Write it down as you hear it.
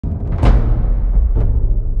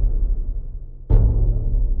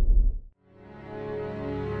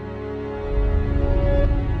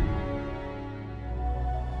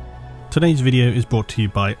Today's video is brought to you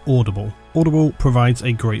by Audible. Audible provides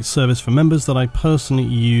a great service for members that I personally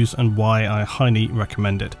use and why I highly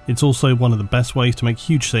recommend it. It's also one of the best ways to make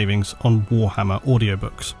huge savings on Warhammer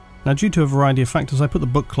audiobooks. Now, due to a variety of factors, I put the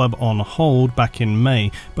book club on hold back in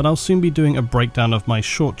May, but I'll soon be doing a breakdown of my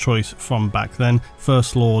short choice from back then,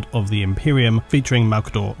 First Lord of the Imperium, featuring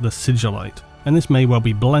Malcador the Sigillite. And this may well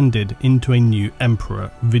be blended into a new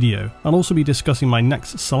Emperor video. I'll also be discussing my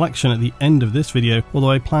next selection at the end of this video,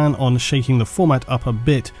 although I plan on shaking the format up a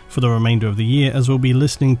bit for the remainder of the year, as we'll be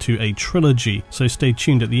listening to a trilogy, so stay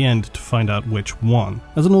tuned at the end to find out which one.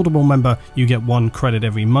 As an Audible member, you get 1 credit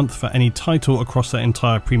every month for any title across their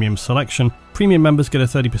entire premium selection. Premium members get a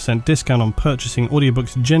 30% discount on purchasing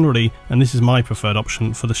audiobooks generally, and this is my preferred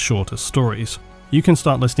option for the shorter stories. You can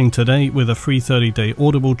start listening today with a free 30-day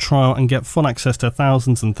Audible trial and get full access to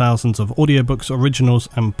thousands and thousands of audiobooks, originals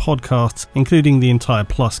and podcasts, including the entire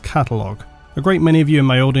Plus catalogue. A great many of you in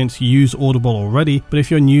my audience use Audible already, but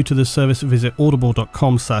if you're new to the service, visit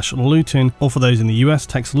audible.com/Lutin, or for those in the US,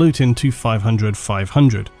 text Lutin to 500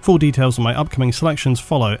 500. Full details on my upcoming selections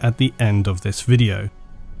follow at the end of this video.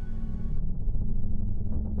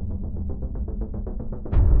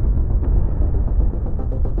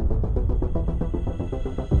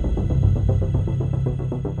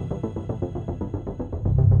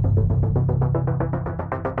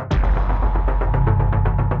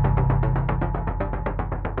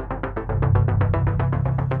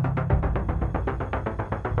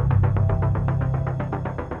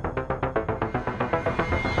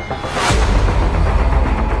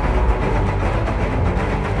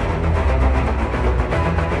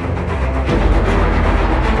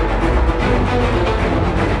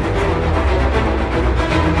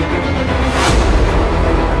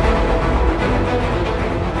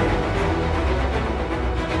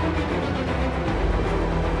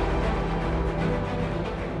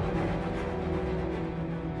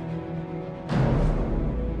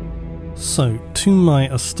 So, to my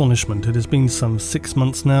astonishment, it has been some 6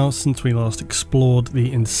 months now since we last explored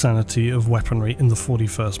the insanity of weaponry in the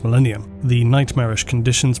 41st millennium. The nightmarish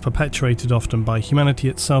conditions perpetuated often by humanity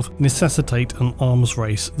itself necessitate an arms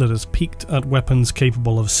race that has peaked at weapons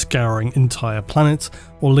capable of scouring entire planets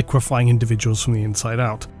or liquefying individuals from the inside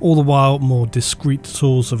out. All the while, more discreet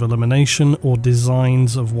tools of elimination or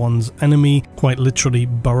designs of one's enemy quite literally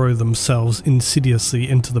burrow themselves insidiously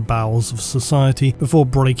into the bowels of society before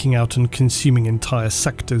breaking out and consuming entire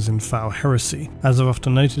sectors in foul heresy. As I've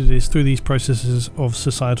often noted, it is through these processes of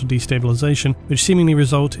societal destabilization which seemingly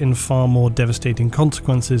result in far more devastating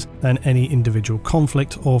consequences than any individual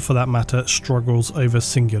conflict, or for that matter, struggles over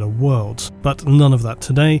singular worlds. But none of that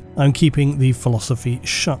today. I'm keeping the philosophy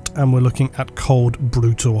shut, and we're looking at cold,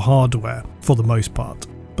 brutal hardware for the most part.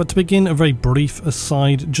 But to begin, a very brief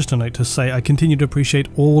aside, just a note to say I continue to appreciate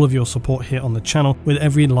all of your support here on the channel, with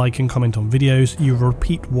every like and comment on videos, you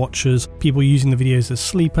repeat watchers, people using the videos as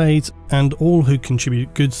sleep aids, and all who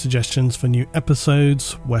contribute good suggestions for new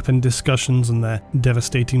episodes, weapon discussions and their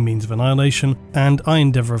devastating means of annihilation, and I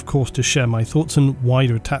endeavour of course to share my thoughts and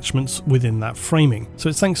wider attachments within that framing. So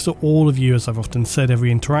it's thanks to all of you. As I've often said,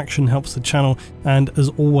 every interaction helps the channel, and as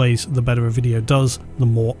always, the better a video does, the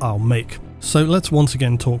more I'll make. So let's once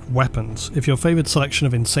again talk weapons. If your favourite selection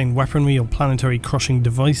of insane weaponry or planetary crushing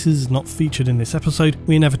devices is not featured in this episode,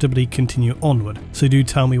 we inevitably continue onward. So do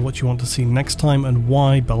tell me what you want to see next time and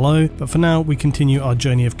why below, but for now we continue our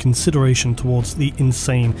journey of consideration towards the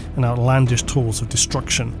insane and outlandish tools of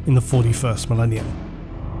destruction in the 41st millennium.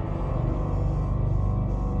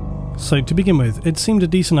 So to begin with, it seemed a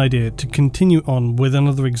decent idea to continue on with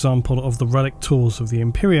another example of the relic tools of the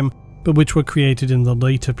Imperium, but which were created in the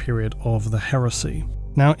later period of the heresy.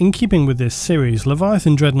 Now, in keeping with this series,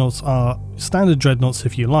 Leviathan Dreadnoughts are standard dreadnoughts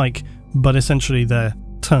if you like, but essentially they're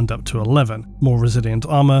turned up to 11. More resilient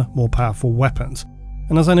armour, more powerful weapons.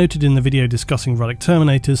 And as I noted in the video discussing Relic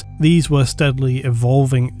Terminators, these were steadily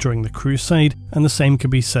evolving during the Crusade, and the same could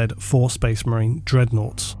be said for Space Marine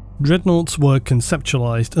Dreadnoughts. Dreadnoughts were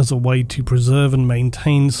conceptualized as a way to preserve and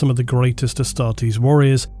maintain some of the greatest Astartes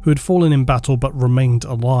warriors who had fallen in battle but remained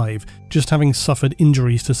alive, just having suffered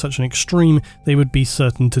injuries to such an extreme they would be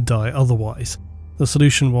certain to die otherwise. The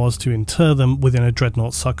solution was to inter them within a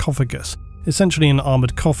dreadnought sarcophagus, essentially an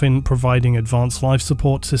armoured coffin providing advanced life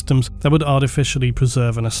support systems that would artificially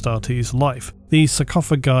preserve an Astartes life. These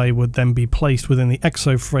sarcophagi would then be placed within the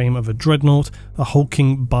exoframe of a dreadnought, a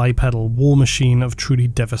hulking bipedal war machine of truly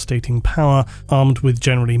devastating power, armed with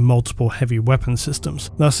generally multiple heavy weapon systems,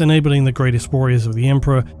 thus enabling the greatest warriors of the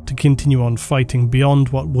Emperor to continue on fighting beyond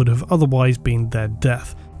what would have otherwise been their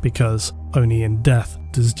death, because only in death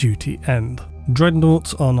does duty end.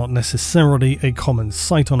 Dreadnoughts are not necessarily a common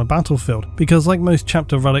sight on a battlefield, because like most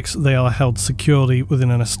chapter relics, they are held securely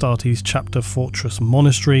within an Astartes chapter fortress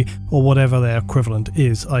monastery, or whatever their equivalent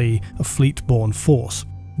is, i.e. a fleet-borne force.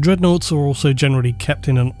 Dreadnoughts are also generally kept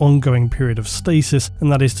in an ongoing period of stasis,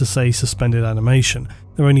 and that is to say suspended animation.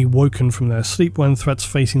 They're only woken from their sleep when threats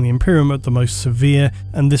facing the Imperium are at the most severe,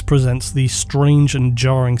 and this presents the strange and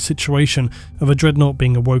jarring situation of a dreadnought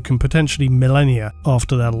being awoken potentially millennia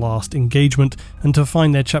after their last engagement, and to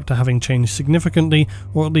find their chapter having changed significantly,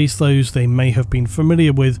 or at least those they may have been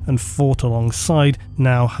familiar with and fought alongside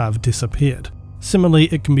now have disappeared. Similarly,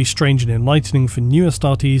 it can be strange and enlightening for new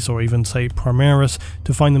Astartes, or even say Primaris,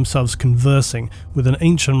 to find themselves conversing with an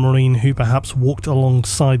ancient marine who perhaps walked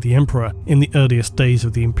alongside the Emperor in the earliest days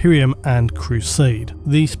of the Imperium and Crusade.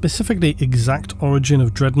 The specifically exact origin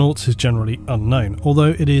of dreadnoughts is generally unknown,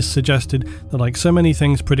 although it is suggested that like so many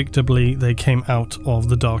things predictably they came out of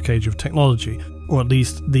the Dark Age of technology, or at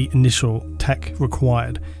least the initial tech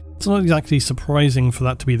required. It's not exactly surprising for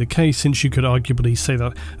that to be the case, since you could arguably say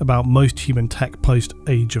that about most human tech post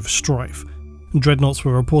Age of Strife. Dreadnoughts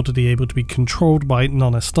were reportedly able to be controlled by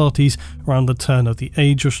non-Astartes around the turn of the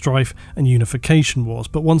Age of Strife and Unification Wars,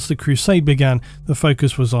 but once the Crusade began, the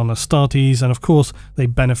focus was on Astartes, and of course they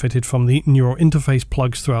benefited from the neural interface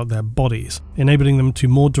plugs throughout their bodies, enabling them to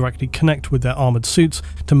more directly connect with their armoured suits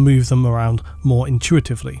to move them around more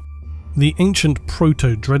intuitively. The ancient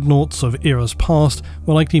proto-dreadnoughts of eras past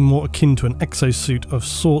were likely more akin to an exosuit of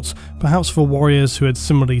sorts, perhaps for warriors who had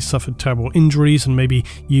similarly suffered terrible injuries and maybe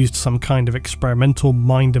used some kind of experimental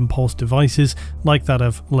mind impulse devices like that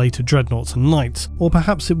of later dreadnoughts and knights, or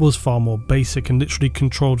perhaps it was far more basic and literally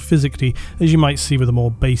controlled physically, as you might see with a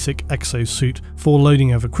more basic exosuit for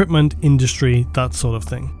loading of equipment, industry, that sort of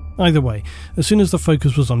thing. Either way, as soon as the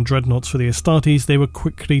focus was on dreadnoughts for the Astartes, they were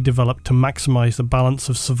quickly developed to maximise the balance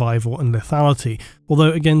of survival and lethality,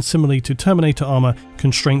 although again similarly to Terminator armour,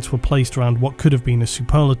 constraints were placed around what could have been a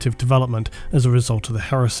superlative development as a result of the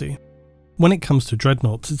heresy. When it comes to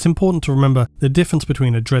dreadnoughts, it's important to remember the difference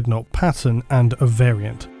between a dreadnought pattern and a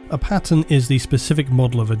variant. A pattern is the specific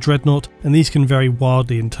model of a dreadnought, and these can vary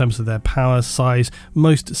wildly in terms of their power, size.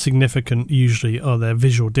 Most significant usually are their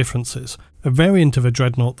visual differences. A variant of a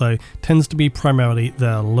dreadnought, though, tends to be primarily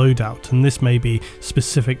their loadout, and this may be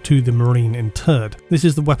specific to the Marine interred. This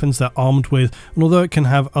is the weapons they're armed with, and although it can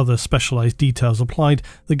have other specialised details applied,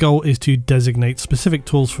 the goal is to designate specific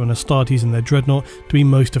tools for an Astartes and their dreadnought to be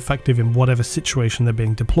most effective in whatever situation they're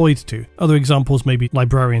being deployed to. Other examples may be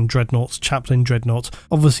Librarian Dreadnoughts, Chaplain Dreadnoughts,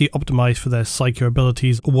 obviously optimised for their psycho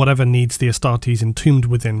abilities or whatever needs the Astartes entombed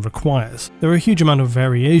within requires. There are a huge amount of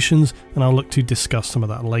variations, and I'll look to discuss some of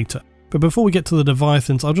that later. But before we get to the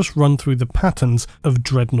Leviathans, I'll just run through the patterns of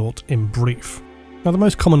dreadnought in brief. Now, the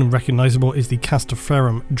most common and recognisable is the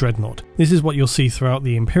Castaferum dreadnought. This is what you'll see throughout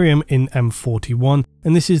the Imperium in M41,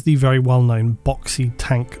 and this is the very well-known boxy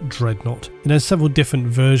tank dreadnought. It has several different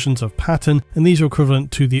versions of pattern, and these are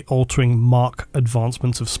equivalent to the altering Mark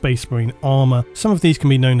advancements of Space Marine armour. Some of these can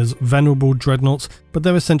be known as venerable dreadnoughts, but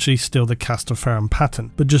they're essentially still the Castaferum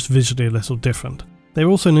pattern, but just visually a little different. They are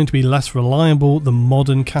also known to be less reliable than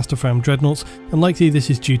modern Castaferum dreadnoughts, and likely this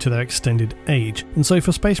is due to their extended age, and so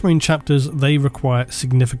for Space Marine chapters they require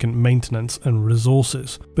significant maintenance and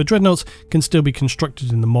resources. But dreadnoughts can still be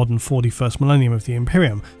constructed in the modern 41st millennium of the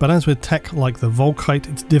Imperium, but as with tech like the Volkite,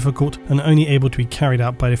 it's difficult and only able to be carried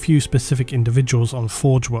out by a few specific individuals on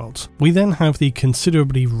Forge Worlds. We then have the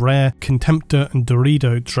considerably rare Contemptor and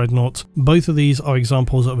Dorito dreadnoughts. Both of these are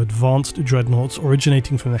examples of advanced dreadnoughts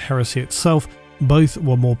originating from the heresy itself. Both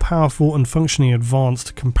were more powerful and functionally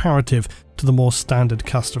advanced comparative to the more standard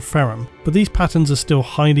Castaferum, but these patterns are still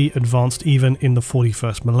highly advanced even in the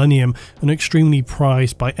 41st millennium and extremely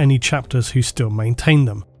prized by any chapters who still maintain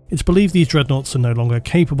them. It's believed these dreadnoughts are no longer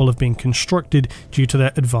capable of being constructed due to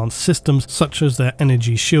their advanced systems such as their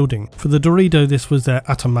energy shielding. For the Dorito, this was their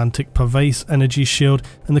Atomantic Pervase energy shield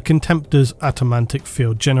and the Contemptor's Atomantic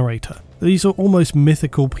field generator. These are almost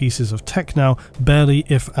mythical pieces of tech now, barely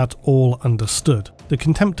if at all understood. The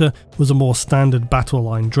Contemptor was a more standard battle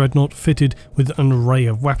line dreadnought fitted with an array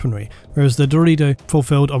of weaponry, whereas the Dorito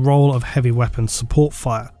fulfilled a role of heavy weapons support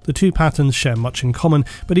fire. The two patterns share much in common,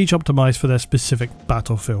 but each optimised for their specific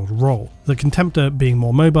battlefield role. The Contemptor being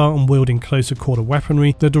more mobile and wielding closer quarter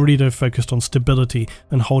weaponry, the Dorito focused on stability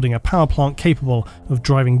and holding a power plant capable of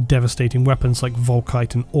driving devastating weapons like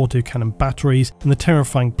Volkite and autocannon batteries and the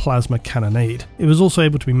terrifying plasma cannonade. It was also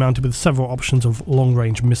able to be mounted with several options of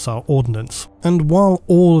long-range missile ordnance. And while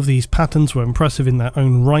all of these patterns were impressive in their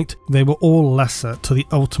own right, they were all lesser to the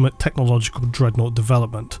ultimate technological dreadnought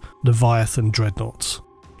development, Leviathan Dreadnoughts.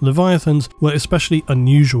 Leviathans were especially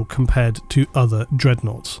unusual compared to other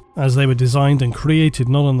dreadnoughts, as they were designed and created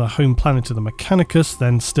not on the home planet of the Mechanicus,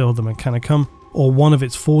 then still the Mechanicum, or one of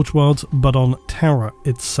its forge worlds, but on Terra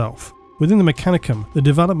itself. Within the Mechanicum, the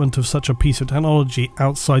development of such a piece of technology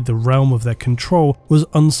outside the realm of their control was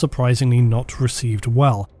unsurprisingly not received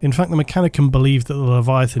well. In fact, the Mechanicum believed that the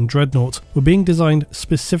Leviathan Dreadnoughts were being designed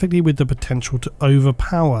specifically with the potential to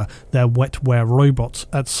overpower their wetware robots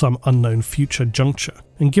at some unknown future juncture.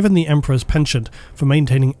 And given the Emperor's penchant for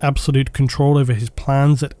maintaining absolute control over his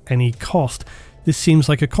plans at any cost, this seems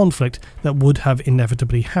like a conflict that would have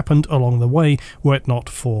inevitably happened along the way were it not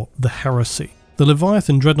for the heresy. The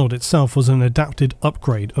Leviathan Dreadnought itself was an adapted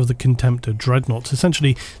upgrade of the Contemptor Dreadnoughts,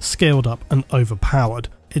 essentially scaled up and overpowered.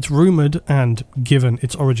 It's rumoured, and given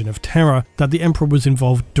its origin of Terra, that the Emperor was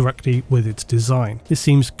involved directly with its design. This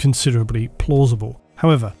seems considerably plausible.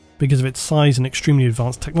 However, because of its size and extremely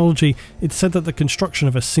advanced technology, it's said that the construction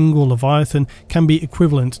of a single Leviathan can be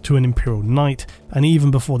equivalent to an Imperial Knight, and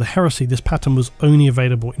even before the heresy this pattern was only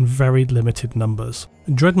available in very limited numbers.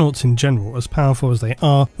 Dreadnoughts in general, as powerful as they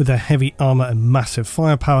are, with their heavy armour and massive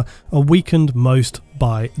firepower, are weakened most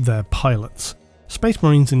by their pilots. Space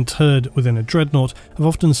Marines interred within a dreadnought have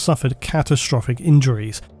often suffered catastrophic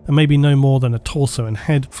injuries, and may be no more than a torso and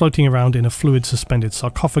head floating around in a fluid-suspended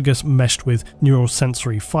sarcophagus meshed with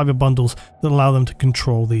neurosensory fibre bundles that allow them to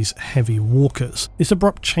control these heavy walkers. This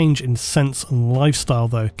abrupt change in sense and lifestyle,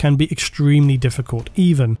 though, can be extremely difficult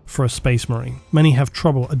even for a Space Marine. Many have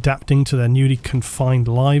trouble adapting to their newly confined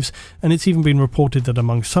lives, and it's even been reported that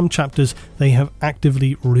among some chapters they have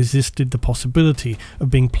actively resisted the possibility of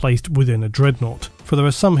being placed within a dreadnought, for there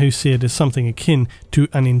are some who see it as something akin to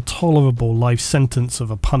an intolerable life sentence of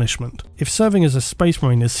a punishment. If serving as a Space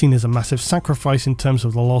Marine is seen as a massive sacrifice in terms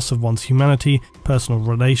of the loss of one's humanity, personal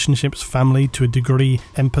relationships, family, to a degree,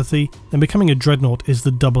 empathy, then becoming a dreadnought is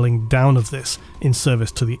the doubling down of this in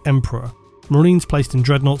service to the Emperor. Marines placed in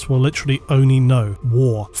dreadnoughts will literally only know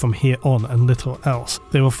war from here on and little else.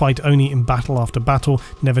 They will fight only in battle after battle,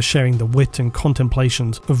 never sharing the wit and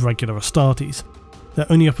contemplations of regular Astartes. Their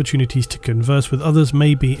only opportunities to converse with others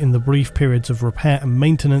may be in the brief periods of repair and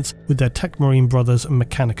maintenance with their Tech Marine brothers and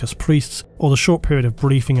Mechanicus priests, or the short period of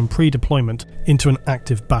briefing and pre-deployment into an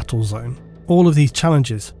active battle zone. All of these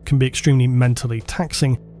challenges can be extremely mentally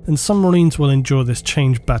taxing, and some Marines will endure this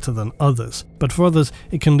change better than others, but for others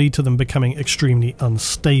it can lead to them becoming extremely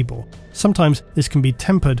unstable. Sometimes this can be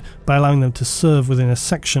tempered by allowing them to serve within a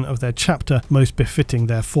section of their chapter most befitting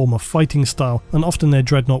their former fighting style, and often their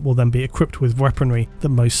dreadnought will then be equipped with weaponry that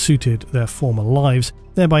most suited their former lives,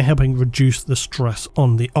 thereby helping reduce the stress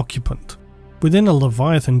on the occupant. Within a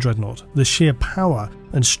Leviathan dreadnought, the sheer power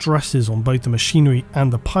and stresses on both the machinery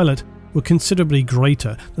and the pilot were considerably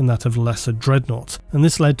greater than that of lesser dreadnoughts, and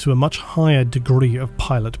this led to a much higher degree of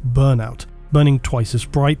pilot burnout, burning twice as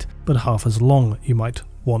bright but half as long, you might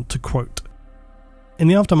want to quote. In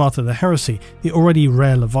the aftermath of the heresy, the already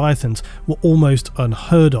rare Leviathans were almost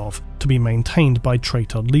unheard of to be maintained by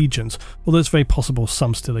traitor legions, although it's very possible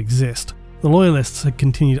some still exist. The Loyalists had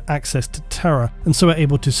continued access to Terra, and so were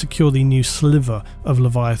able to secure the new sliver of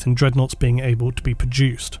Leviathan dreadnoughts being able to be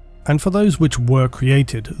produced. And for those which were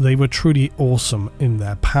created, they were truly awesome in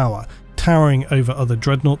their power. Towering over other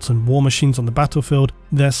dreadnoughts and war machines on the battlefield,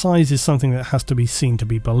 their size is something that has to be seen to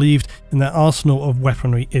be believed, and their arsenal of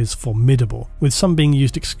weaponry is formidable, with some being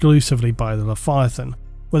used exclusively by the Leviathan.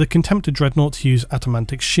 Where the Contemptor Dreadnoughts use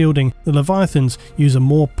atomantic shielding, the Leviathans use a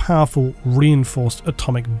more powerful, reinforced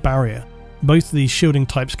atomic barrier. Both of these shielding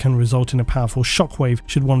types can result in a powerful shockwave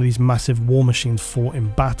should one of these massive war machines fall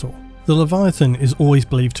in battle. The Leviathan is always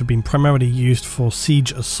believed to have been primarily used for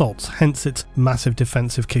siege assaults, hence its massive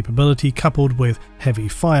defensive capability coupled with heavy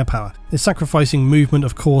firepower. It's sacrificing movement,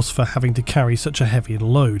 of course, for having to carry such a heavy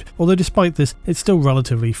load, although despite this, it's still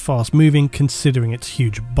relatively fast moving considering its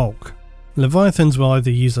huge bulk. Leviathans will either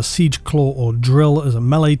use a siege claw or drill as a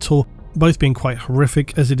melee tool, both being quite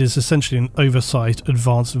horrific as it is essentially an oversized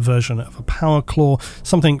advanced version of a power claw,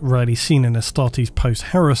 something rarely seen in Astartes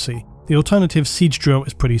post-heresy. The alternative siege drill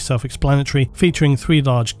is pretty self-explanatory, featuring 3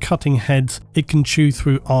 large cutting heads. It can chew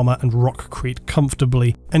through armour and rockcrete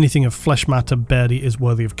comfortably. Anything of flesh matter barely is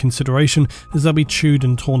worthy of consideration, as they'll be chewed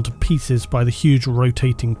and torn to pieces by the huge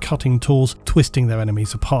rotating cutting tools, twisting their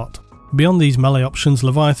enemies apart. Beyond these melee options,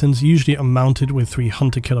 Leviathans usually are mounted with 3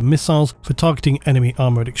 hunter-killer missiles for targeting enemy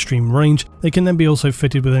armour at extreme range. They can then be also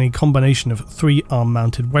fitted with any combination of 3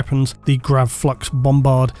 arm-mounted weapons, the Gravflux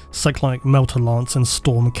Bombard, Cyclonic Melter Lance and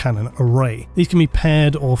Storm Cannon array. These can be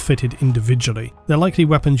paired or fitted individually. They're likely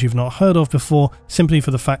weapons you've not heard of before, simply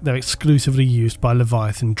for the fact they're exclusively used by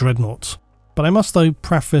Leviathan Dreadnoughts. But I must though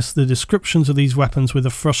preface the descriptions of these weapons with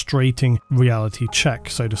a frustrating reality check,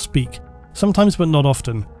 so to speak. Sometimes, but not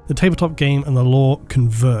often, the tabletop game and the lore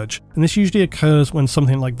converge, and this usually occurs when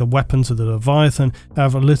something like the weapons of the Leviathan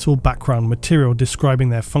have a little background material describing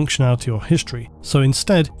their functionality or history. So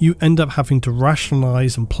instead, you end up having to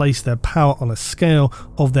rationalize and place their power on a scale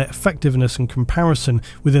of their effectiveness and comparison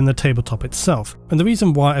within the tabletop itself. And the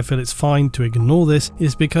reason why I feel it's fine to ignore this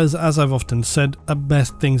is because, as I've often said, at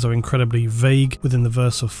best things are incredibly vague within the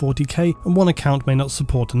verse of 40k, and one account may not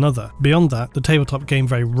support another. Beyond that, the tabletop game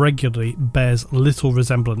very regularly bears little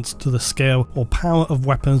resemblance to the scale or power of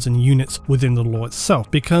weapons and units within the lore itself,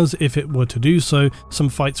 because if it were to do so, some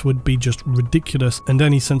fights would be just ridiculous and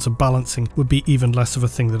any sense of balancing would be even less of a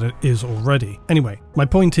thing than it is already. Anyway, my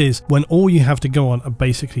point is, when all you have to go on are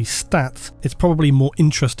basically stats, it's probably more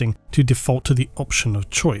interesting to default to the option of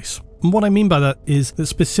choice. And what I mean by that is that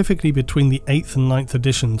specifically between the 8th and 9th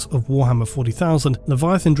editions of Warhammer 40,000,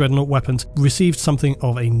 Leviathan Dreadnought weapons received something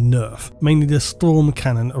of a nerf, mainly the Storm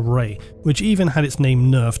Cannon array, which even had its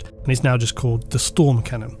name nerfed and is now just called the Storm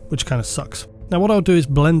Cannon, which kind of sucks. Now what I'll do is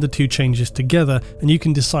blend the two changes together and you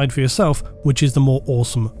can decide for yourself which is the more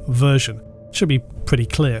awesome version. Should be pretty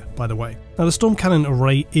clear, by the way. Now the Storm Cannon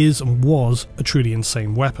array is and was a truly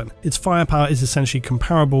insane weapon. Its firepower is essentially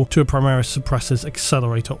comparable to a Primaris Suppressor's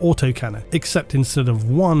Accelerator autocannon, except instead of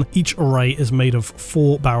one, each array is made of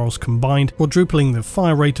 4 barrels combined, quadrupling the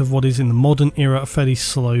fire rate of what is in the modern era a fairly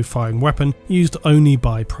slow firing weapon used only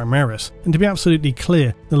by Primaris. And to be absolutely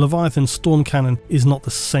clear, the Leviathan Storm Cannon is not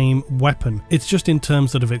the same weapon. It's just in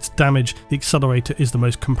terms that of its damage, the Accelerator is the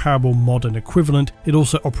most comparable modern equivalent. It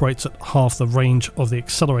also operates at half the range of the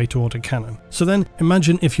Accelerator autocannon. So then,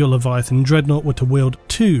 imagine if your Leviathan Dreadnought were to wield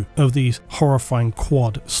 2 of these horrifying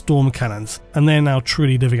quad storm cannons, and they're now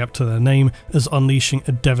truly living up to their name as unleashing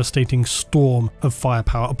a devastating storm of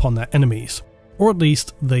firepower upon their enemies. Or at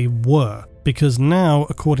least they were, because now,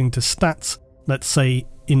 according to stats, let's say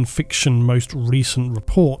in fiction most recent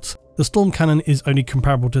reports, the Storm Cannon is only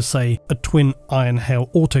comparable to, say, a twin Iron Hail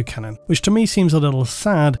autocannon, which to me seems a little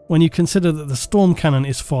sad when you consider that the Storm Cannon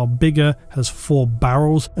is far bigger, has 4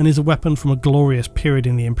 barrels, and is a weapon from a glorious period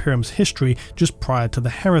in the Imperium's history just prior to the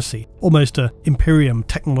Heresy, almost a Imperium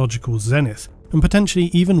technological zenith, and potentially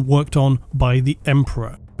even worked on by the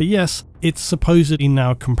Emperor. But yes, it's supposedly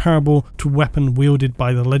now comparable to a weapon wielded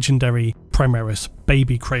by the legendary Primaris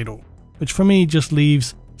Baby Cradle, which for me just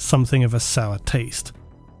leaves something of a sour taste.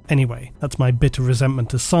 Anyway, that's my bitter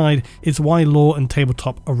resentment aside, it's why lore and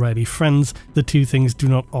tabletop are rarely friends, the two things do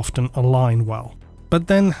not often align well. But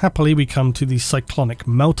then happily we come to the Cyclonic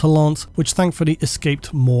Melter Lance, which thankfully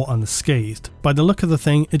escaped more unscathed. By the look of the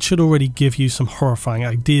thing, it should already give you some horrifying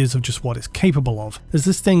ideas of just what it's capable of, as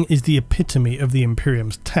this thing is the epitome of the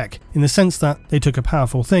Imperium's tech, in the sense that they took a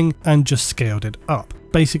powerful thing and just scaled it up.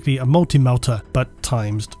 Basically a multi-melter, but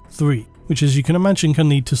times 3. Which, as you can imagine, can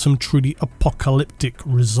lead to some truly apocalyptic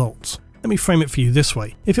results. Let me frame it for you this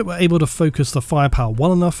way. If it were able to focus the firepower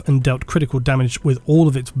well enough and dealt critical damage with all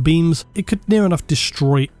of its beams, it could near enough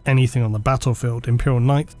destroy anything on the battlefield. Imperial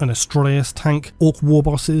Knight, an Astraeus tank, Orc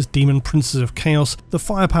Warbosses, Demon Princes of Chaos. The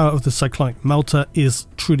firepower of the Cyclonic Melter is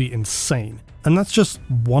truly insane. And that's just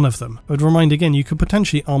one of them. I would remind again, you could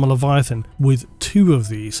potentially arm a Leviathan with 2 of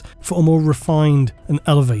these for a more refined and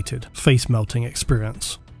elevated face-melting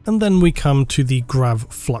experience. And then we come to the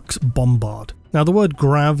Grav Flux Bombard. Now the word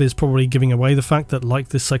Grav is probably giving away the fact that, like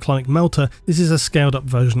this Cyclonic Melter, this is a scaled up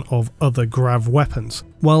version of other Grav weapons.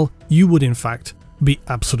 Well, you would in fact be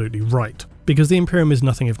absolutely right, because the Imperium is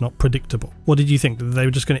nothing if not predictable. What did you think, that they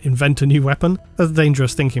were just going to invent a new weapon? That's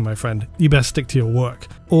dangerous thinking, my friend. You best stick to your work,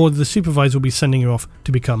 or the supervisor will be sending you off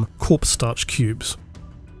to become corpse starch cubes.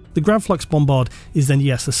 The Grav Flux Bombard is then,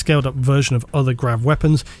 yes, a scaled up version of other Grav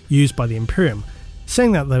weapons used by the Imperium.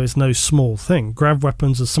 Saying that though is no small thing. Grav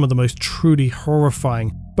weapons are some of the most truly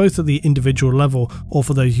horrifying, both at the individual level or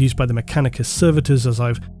for those used by the Mechanicus servitors, as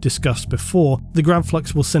I've discussed before. The Grav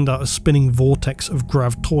Flux will send out a spinning vortex of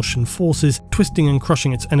Grav torsion forces, twisting and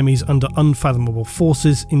crushing its enemies under unfathomable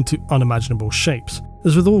forces into unimaginable shapes.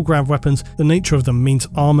 As with all Grav weapons, the nature of them means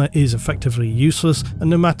armour is effectively useless, and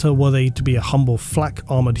no matter were they to be a humble flak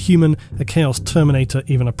armoured human, a Chaos Terminator,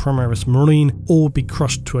 even a Primaris Marine, all would be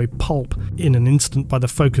crushed to a pulp in an instant by the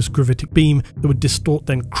focused gravitic beam that would distort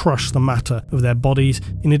then crush the matter of their bodies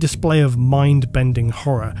in a display of mind-bending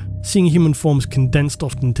horror. Seeing human forms condensed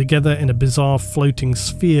often together in a bizarre floating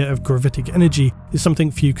sphere of gravitic energy is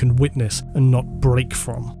something few can witness and not break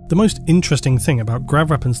from. The most interesting thing about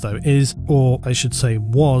Grav weapons though is, or I should say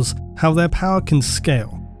was, how their power can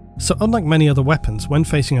scale. So unlike many other weapons, when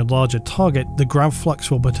facing a larger target, the grav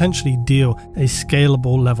flux will potentially deal a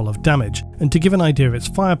scalable level of damage. And to give an idea of its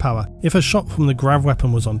firepower, if a shot from the grav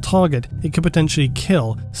weapon was on target, it could potentially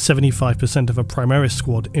kill 75% of a Primaris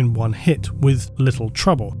squad in one hit with little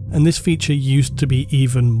trouble. And this feature used to be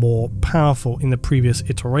even more powerful in the previous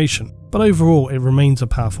iteration. But overall, it remains a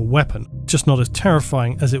powerful weapon, just not as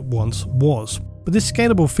terrifying as it once was. But this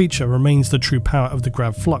scalable feature remains the true power of the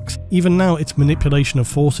grav flux. Even now, its manipulation of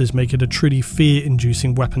forces make it a truly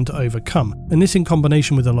fear-inducing weapon to overcome, and this in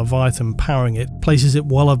combination with the Leviathan powering it places it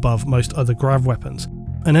well above most other grav weapons.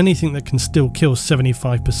 And anything that can still kill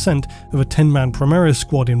 75% of a 10-man Primaris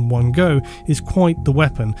squad in one go is quite the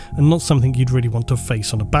weapon, and not something you'd really want to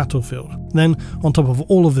face on a battlefield. Then, on top of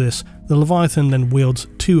all of this, the Leviathan then wields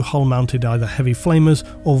 2 hull-mounted either heavy flamers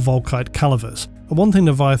or Volkite calivers. And one thing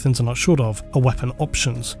Leviathans are not short of are weapon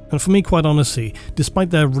options. And for me, quite honestly,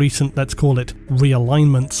 despite their recent, let's call it,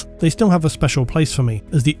 realignments, they still have a special place for me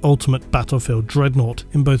as the ultimate battlefield dreadnought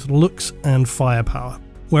in both looks and firepower.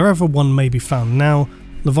 Wherever one may be found now,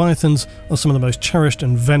 Leviathans are some of the most cherished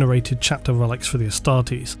and venerated chapter relics for the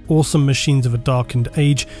Astartes, awesome machines of a darkened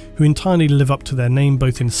age who entirely live up to their name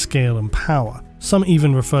both in scale and power. Some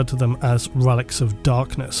even refer to them as relics of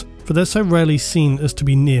darkness, for they're so rarely seen as to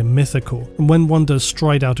be near mythical, and when one does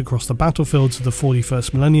stride out across the battlefields of the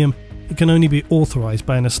 41st millennium, it can only be authorised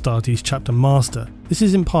by an Astartes chapter master. This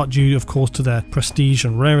is in part due, of course, to their prestige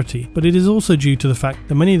and rarity, but it is also due to the fact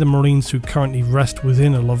that many of the Marines who currently rest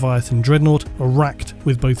within a Leviathan Dreadnought are racked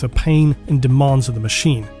with both the pain and demands of the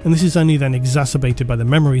machine, and this is only then exacerbated by the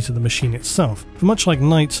memories of the machine itself. For much like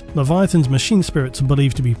Knights, Leviathan's machine spirits are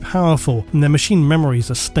believed to be powerful, and their machine memories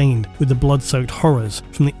are stained with the blood-soaked horrors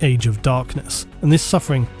from the Age of Darkness. And this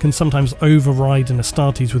suffering can sometimes override an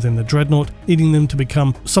Astartes within the Dreadnought, leading them to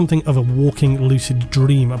become something of a walking lucid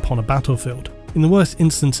dream upon a battlefield. In the worst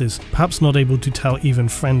instances, perhaps not able to tell even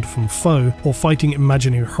friend from foe, or fighting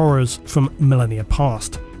imaginary horrors from millennia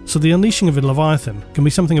past. So the unleashing of a Leviathan can be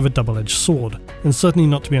something of a double-edged sword, and certainly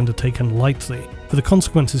not to be undertaken lightly, for the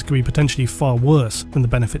consequences could be potentially far worse than the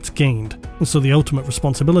benefits gained, and so the ultimate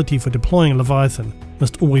responsibility for deploying a Leviathan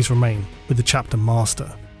must always remain with the chapter master.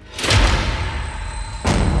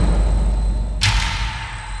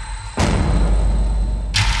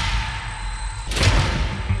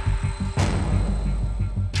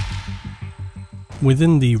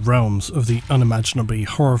 Within the realms of the unimaginably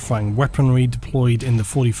horrifying weaponry deployed in the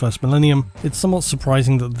 41st millennium, it's somewhat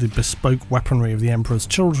surprising that the bespoke weaponry of the Emperor's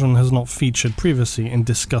Children has not featured previously in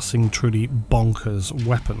discussing truly bonkers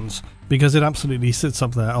weapons, because it absolutely sits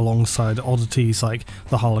up there alongside oddities like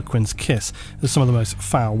the Harlequin's Kiss as some of the most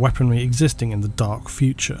foul weaponry existing in the dark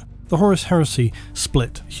future. The Horus Heresy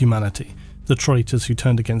split humanity. The traitors who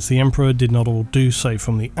turned against the Emperor did not all do so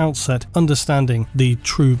from the outset, understanding the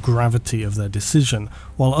true gravity of their decision,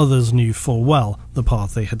 while others knew full well the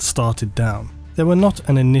path they had started down. There were not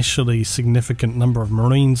an initially significant number of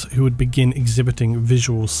Marines who would begin exhibiting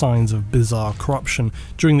visual signs of bizarre corruption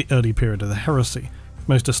during the early period of the heresy.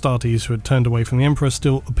 Most Astartes who had turned away from the Emperor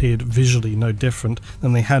still appeared visually no different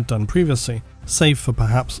than they had done previously, save for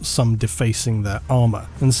perhaps some defacing their armour,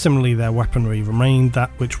 and similarly their weaponry remained that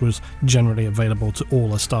which was generally available to all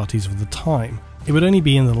Astartes of the time. It would only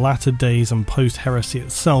be in the latter days and post-heresy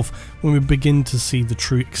itself when we begin to see the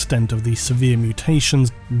true extent of the severe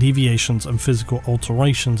mutations, deviations and physical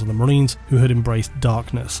alterations of the Marines who had embraced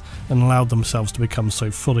darkness and allowed themselves to become so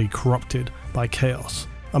fully corrupted by chaos.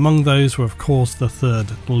 Among those were of course the 3rd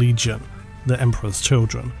Legion, the Emperor's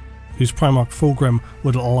Children, whose Primarch Fulgrim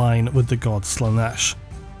would align with the god Slaanesh,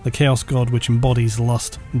 the Chaos God which embodies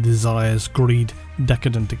lust, desires, greed,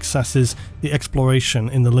 decadent excesses, the exploration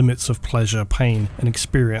in the limits of pleasure, pain and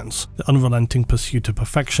experience, the unrelenting pursuit of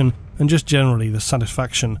perfection, and just generally the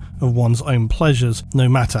satisfaction of one's own pleasures, no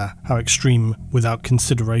matter how extreme, without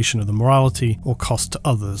consideration of the morality or cost to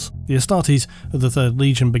others. The Astartes of the 3rd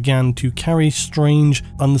Legion began to carry strange,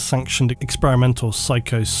 unsanctioned experimental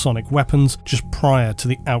psychosonic weapons just prior to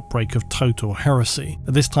the outbreak of total heresy.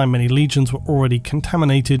 At this time many legions were already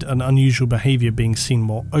contaminated and unusual behaviour being seen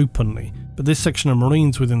more openly. But this section of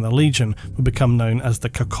Marines within the Legion would become known as the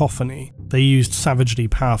Cacophony. They used savagely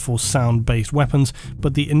powerful sound-based weapons,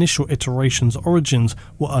 but the initial iteration's origins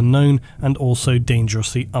were unknown and also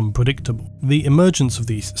dangerously unpredictable. The emergence of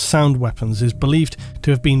these sound weapons is believed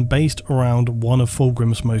to have been based around one of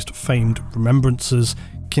Fulgrim's most famed remembrances,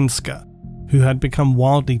 Kinska, who had become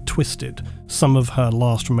wildly twisted. Some of her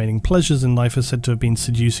last remaining pleasures in life are said to have been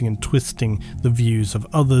seducing and twisting the views of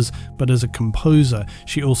others, but as a composer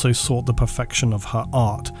she also sought the perfection of her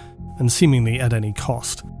art, and seemingly at any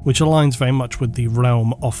cost, which aligns very much with the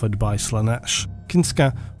realm offered by Slaanesh.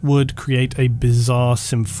 Kinska would create a bizarre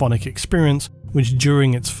symphonic experience which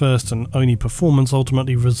during its first and only performance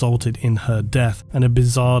ultimately resulted in her death and a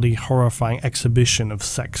bizarrely horrifying exhibition of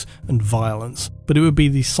sex and violence. But it would be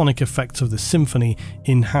the sonic effects of the symphony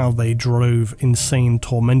in how they drove insane,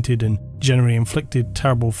 tormented and generally inflicted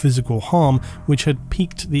terrible physical harm which had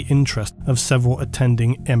piqued the interest of several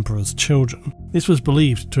attending Emperor's children. This was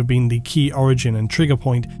believed to have been the key origin and trigger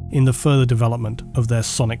point in the further development of their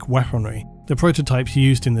sonic weaponry. The prototypes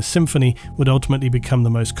used in the symphony would ultimately become the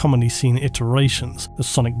most commonly seen iterations, the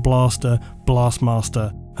Sonic Blaster,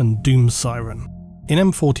 Blastmaster, and Doom Siren. In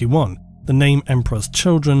M41, the name Emperor's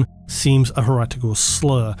Children seems a heretical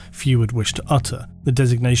slur few would wish to utter. The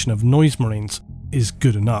designation of Noise Marines is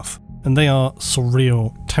good enough, and they are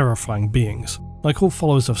surreal, terrifying beings. Like all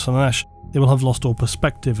followers of Slaanesh, they will have lost all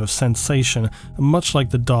perspective of sensation, and much like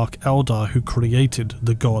the Dark Eldar who created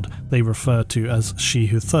the god they refer to as She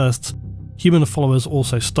Who Thirsts, human followers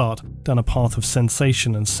also start down a path of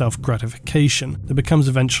sensation and self-gratification that becomes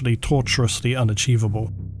eventually torturously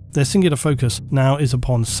unachievable. Their singular focus now is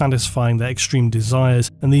upon satisfying their extreme desires,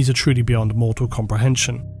 and these are truly beyond mortal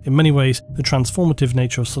comprehension. In many ways, the transformative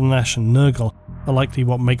nature of Slaanesh and Nurgle are likely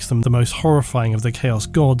what makes them the most horrifying of the Chaos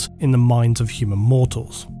Gods in the minds of human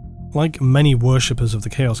mortals. Like many worshippers of the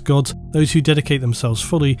Chaos Gods, those who dedicate themselves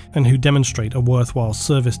fully and who demonstrate a worthwhile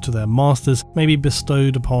service to their masters may be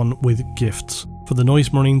bestowed upon with gifts. For the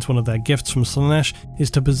Noise Marines, one of their gifts from Slaanesh is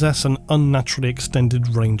to possess an unnaturally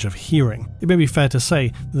extended range of hearing. It may be fair to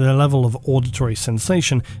say that their level of auditory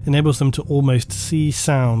sensation enables them to almost see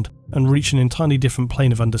sound and reach an entirely different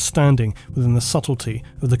plane of understanding within the subtlety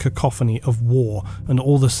of the cacophony of war and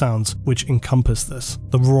all the sounds which encompass this.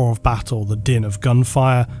 The roar of battle, the din of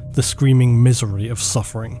gunfire, the screaming misery of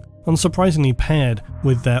suffering. Unsurprisingly paired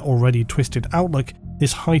with their already twisted outlook,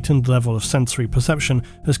 this heightened level of sensory perception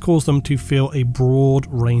has caused them to feel a broad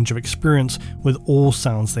range of experience with all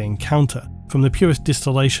sounds they encounter, from the purest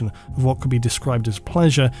distillation of what could be described as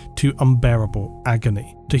pleasure to unbearable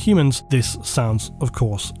agony. To humans, this sounds, of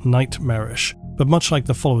course, nightmarish, but much like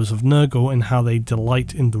the followers of Nurgle in how they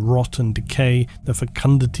delight in the rot and decay, the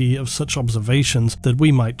fecundity of such observations that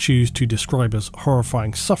we might choose to describe as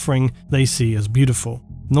horrifying suffering, they see as beautiful.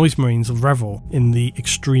 Noise Marines revel in the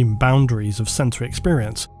extreme boundaries of sensory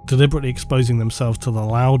experience, deliberately exposing themselves to the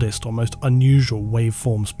loudest or most unusual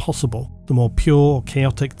waveforms possible. The more pure or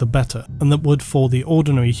chaotic, the better, and that would for the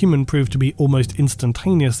ordinary human prove to be almost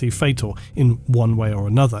instantaneously fatal in one way or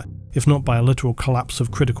another. If not by a literal collapse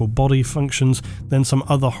of critical body functions, then some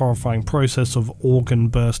other horrifying process of organ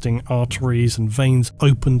bursting, arteries and veins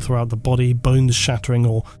opened throughout the body, bones shattering,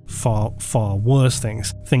 or far, far worse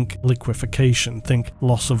things. Think liquefaction, think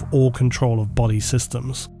loss of all control of body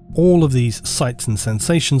systems. All of these sights and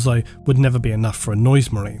sensations, though, would never be enough for a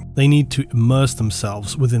Noise Marine. They need to immerse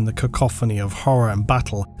themselves within the cacophony of horror and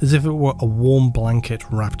battle as if it were a warm blanket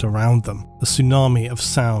wrapped around them, a tsunami of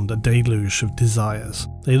sound, a deluge of desires.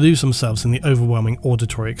 They lose themselves in the overwhelming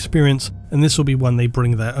auditory experience, and this will be when they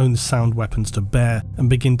bring their own sound weapons to bear and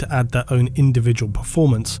begin to add their own individual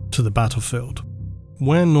performance to the battlefield.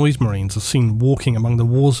 Where Noise Marines are seen walking among the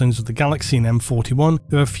war zones of the galaxy in M41,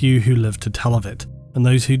 there are few who live to tell of it, and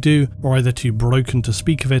those who do are either too broken to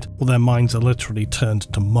speak of it or their minds are literally turned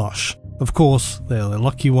to mush. Of course, they are the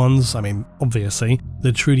lucky ones, obviously.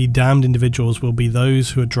 The truly damned individuals will be those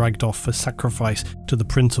who are dragged off for sacrifice to the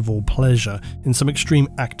Prince of All Pleasure in some extreme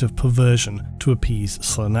act of perversion to appease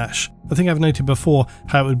Slaanesh. I think I've noted before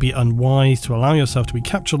how it would be unwise to allow yourself to be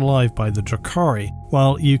captured alive by the Drakari,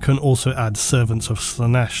 while you can also add servants of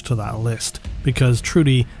Slaanesh to that list, because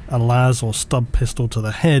truly a las or stub pistol to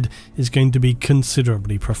the head is going to be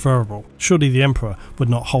considerably preferable. Surely the Emperor would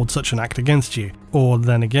not hold such an act against you, or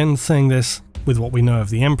then again, saying this, with what we know of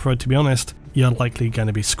the Emperor, to be honest, you're likely going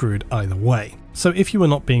to be screwed either way. So if you are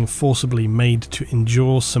not being forcibly made to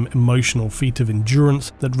endure some emotional feat of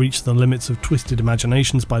endurance that reach the limits of twisted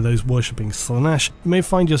imaginations by those worshipping Slaanesh, you may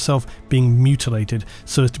find yourself being mutilated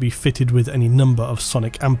so as to be fitted with any number of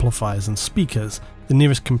sonic amplifiers and speakers. The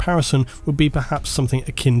nearest comparison would be perhaps something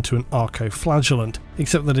akin to an arco-flagellant,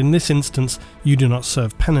 except that in this instance you do not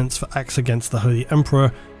serve penance for acts against the Holy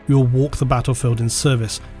Emperor. You will walk the battlefield in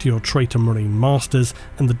service to your traitor marine masters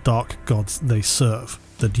and the dark gods they serve,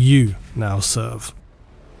 that you now serve.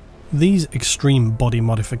 These extreme body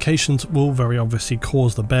modifications will very obviously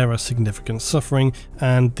cause the bearer significant suffering,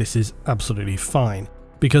 and this is absolutely fine,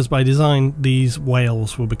 because by design these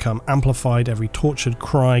wails will become amplified. Every tortured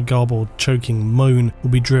cry, garbled, choking moan will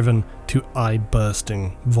be driven to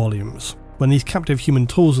eye-bursting volumes. When these captive human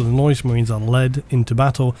tools of the Noise Marines are led into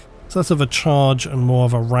battle, It's less of a charge and more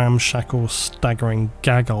of a ramshackle, staggering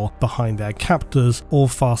gaggle behind their captors, all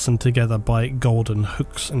fastened together by golden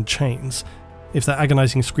hooks and chains. If their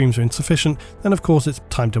agonizing screams are insufficient, then of course it's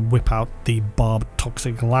time to whip out the barbed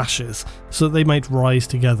toxic lashes, so that they might rise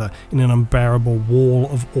together in an unbearable wall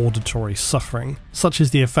of auditory suffering. Such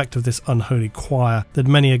is the effect of this unholy choir that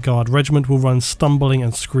many a guard regiment will run stumbling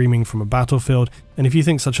and screaming from a battlefield, and if you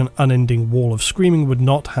think such an unending wall of screaming would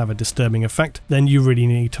not have a disturbing effect, then you really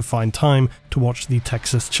need to find time to watch the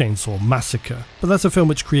Texas Chainsaw Massacre. But that's a film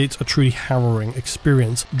which creates a truly harrowing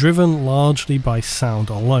experience, driven largely by sound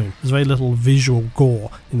alone. There's very little visual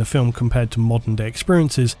gore in the film compared to modern day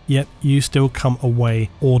experiences, yet you still come away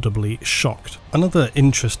audibly shocked. Another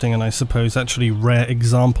interesting and I suppose actually rare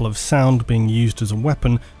example of sound being used as a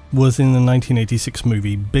weapon was in the 1986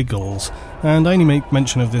 movie Biggles, and I only make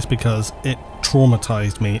mention of this because it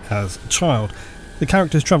traumatized me as a child. The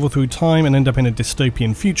characters travel through time and end up in a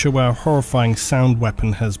dystopian future where a horrifying sound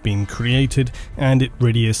weapon has been created, and it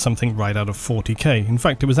really is something right out of 40K. In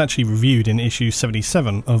fact, it was actually reviewed in issue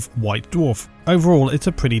 77 of White Dwarf. Overall, it's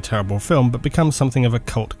a pretty terrible film, but becomes something of a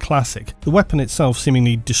cult classic. The weapon itself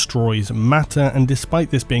seemingly destroys matter, and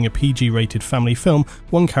despite this being a PG-rated family film,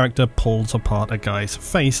 one character pulls apart a guy's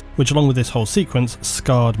face, which along with this whole sequence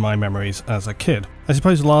scarred my memories as a kid. I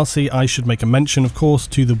suppose lastly I should make a mention of course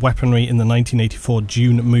to the weaponry in the 1984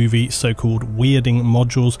 Dune movie, so-called weirding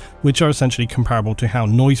modules, which are essentially comparable to how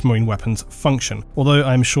noise marine weapons function, although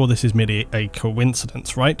I'm sure this is merely a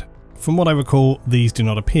coincidence, right? From what I recall, these do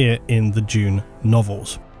not appear in the Dune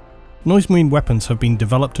novels. Noise marine weapons have been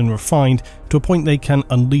developed and refined to a point they can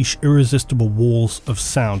unleash irresistible walls of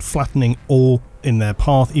sound, flattening all in their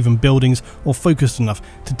path, even buildings, or focused enough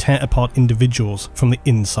to tear apart individuals from the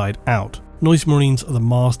inside out. Noise marines are the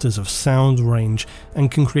masters of sound range and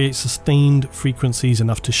can create sustained frequencies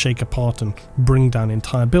enough to shake apart and bring down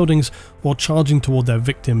entire buildings, while charging toward their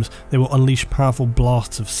victims they will unleash powerful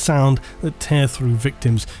blasts of sound that tear through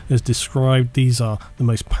victims. As described, these are the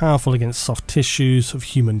most powerful against soft tissues of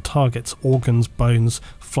human targets, organs, bones,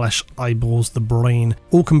 flesh, eyeballs, the brain.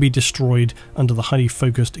 All can be destroyed under the highly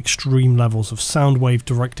focused extreme levels of sound wave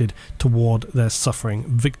directed toward their suffering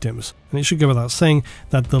victims. And it should go without saying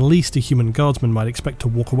that the least a human guardsman might expect to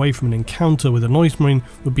walk away from an encounter with a noise marine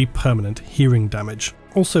would be permanent hearing damage.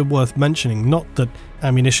 Also worth mentioning, not that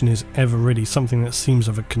ammunition is ever really something that seems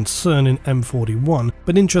of a concern in M41,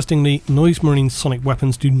 but interestingly, noise marine sonic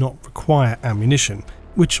weapons do not require ammunition,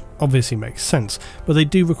 which obviously makes sense, but they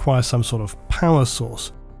do require some sort of power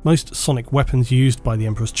source. Most sonic weapons used by the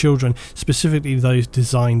Emperor's Children, specifically those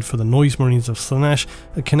designed for the Noise Marines of Slaanesh,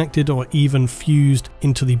 are connected or even fused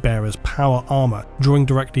into the bearer's power armor, drawing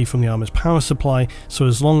directly from the armor's power supply, so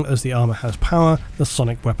as long as the armor has power, the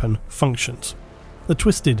sonic weapon functions. The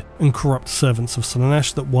twisted and corrupt servants of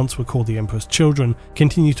Slaanesh that once were called the Emperor's Children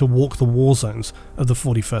continue to walk the war zones of the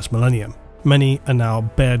 41st millennium. Many are now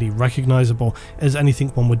barely recognizable as anything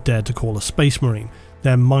one would dare to call a Space Marine,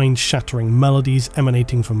 their mind-shattering melodies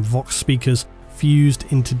emanating from vox speakers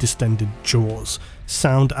fused into distended jaws,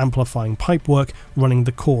 sound-amplifying pipework running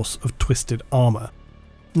the course of twisted armour.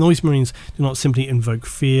 Noise Marines do not simply invoke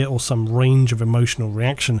fear or some range of emotional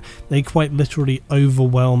reaction, they quite literally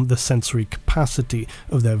overwhelm the sensory capacity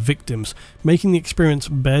of their victims, making the experience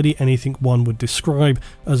barely anything one would describe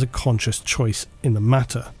as a conscious choice in the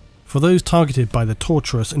matter. For those targeted by the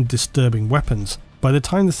torturous and disturbing weapons, by the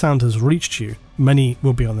time the sound has reached you, many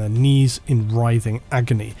will be on their knees in writhing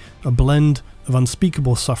agony, a blend of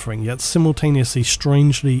unspeakable suffering yet simultaneously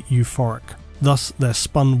strangely euphoric. Thus, their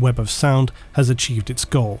spun web of sound has achieved its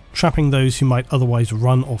goal, trapping those who might otherwise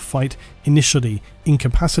run or fight, initially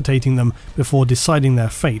incapacitating them before deciding their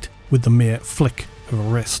fate with the mere flick of a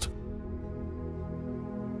wrist.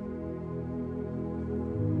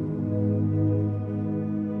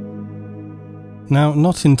 Now,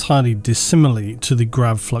 not entirely dissimilarly to the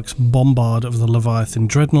Gravflux Bombard of the Leviathan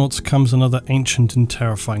Dreadnoughts comes another ancient and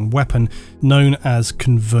terrifying weapon known as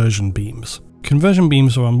conversion beams. Conversion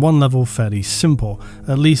beams are on one level fairly simple,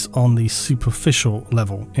 at least on the superficial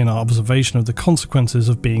level, in our observation of the consequences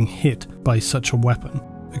of being hit by such a weapon.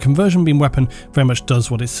 A conversion beam weapon very much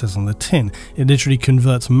does what it says on the tin. It literally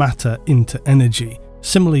converts matter into energy.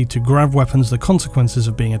 Similarly to grav weapons, the consequences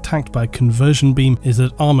of being attacked by a conversion beam is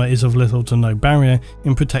that armor is of little to no barrier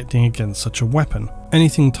in protecting against such a weapon.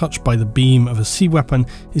 Anything touched by the beam of a sea weapon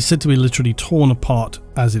is said to be literally torn apart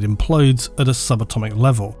as it implodes at a subatomic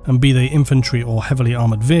level, and be they infantry or heavily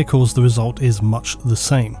armoured vehicles, the result is much the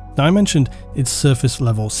same. Now, I mentioned its surface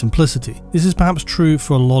level simplicity. This is perhaps true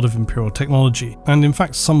for a lot of Imperial technology, and in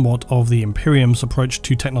fact somewhat of the Imperium's approach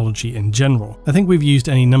to technology in general. I think we've used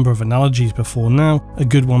any number of analogies before now, a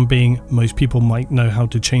good one being most people might know how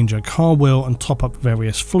to change a car wheel and top up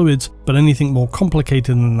various fluids, but anything more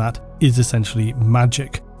complicated than that is essentially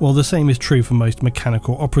magic. Well, the same is true for most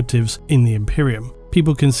mechanical operatives in the Imperium.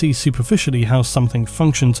 People can see superficially how something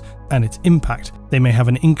functions and its impact. They may have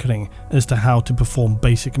an inkling as to how to perform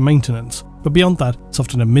basic maintenance, but beyond that, it's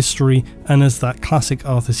often a mystery, and as that classic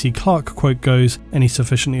Arthur C. Clarke quote goes, any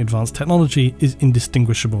sufficiently advanced technology is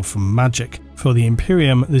indistinguishable from magic. For the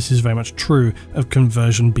Imperium, this is very much true of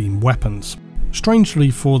conversion beam weapons. Strangely,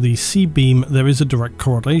 for the C-beam, there is a direct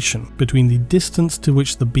correlation between the distance to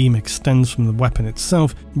which the beam extends from the weapon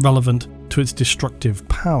itself relevant to its destructive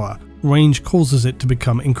power. Range causes it to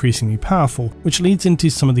become increasingly powerful, which leads into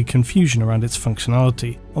some of the confusion around its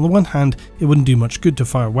functionality. On the one hand, it wouldn't do much good to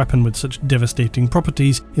fire a weapon with such devastating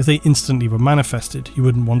properties if they instantly were manifested. You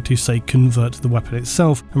wouldn't want to, say, convert the weapon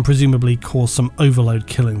itself and presumably cause some overload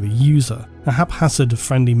killing the user. A haphazard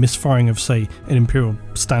friendly misfiring of, say, an Imperial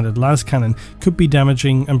standard las cannon could be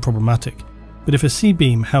damaging and problematic. But if a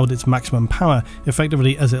C-beam held its maximum power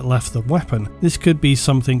effectively as it left the weapon, this could be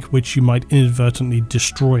something which you might inadvertently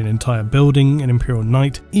destroy an entire building, an Imperial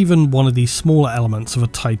Knight, even one of the smaller elements of a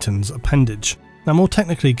Titan's appendage. Now, more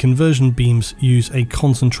technically, conversion beams use a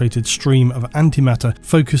concentrated stream of antimatter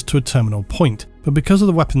focused to a terminal point, but because of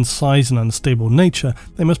the weapon's size and unstable nature,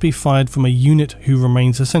 they must be fired from a unit who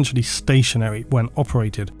remains essentially stationary when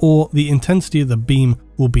operated, or the intensity of the beam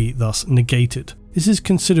will be thus negated. This is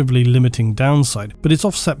considerably limiting downside, but it's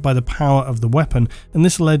offset by the power of the weapon, and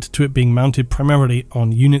this led to it being mounted primarily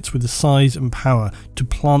on units with the size and power to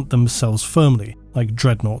plant themselves firmly, like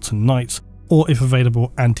dreadnoughts and knights, or if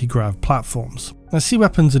available, anti-grav platforms. Now,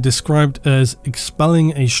 C-weapons are described as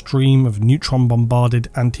expelling a stream of neutron-bombarded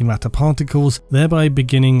antimatter particles, thereby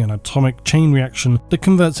beginning an atomic chain reaction that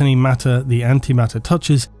converts any matter the antimatter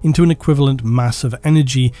touches into an equivalent mass of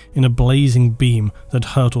energy in a blazing beam that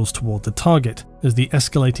hurtles toward the target. As the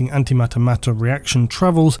escalating antimatter-matter reaction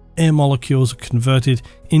travels, air molecules are converted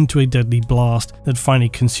into a deadly blast that finally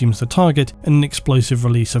consumes the target and an explosive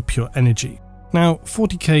release of pure energy. Now,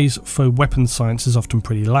 40K's faux weapon science is often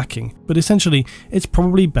pretty lacking, but essentially it's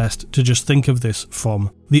probably best to just think of this from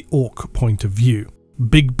the orc point of view.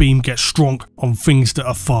 Big beam gets strong on things that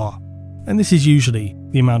are far. And this is usually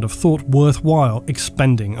the amount of thought worthwhile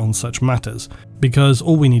expending on such matters, because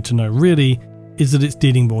all we need to know really is that it's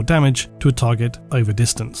dealing more damage to a target over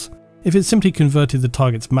distance. If it simply converted the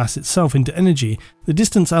target's mass itself into energy, the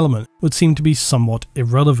distance element would seem to be somewhat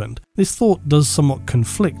irrelevant. This thought does somewhat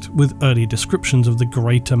conflict with early descriptions of the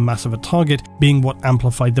greater mass of a target being what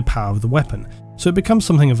amplified the power of the weapon, so it becomes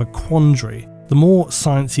something of a quandary. The more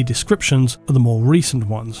sciencey descriptions are the more recent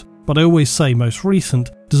ones, but I always say most recent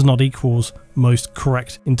does not equals most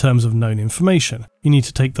correct in terms of known information. You need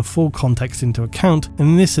to take the full context into account, and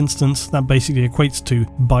in this instance that basically equates to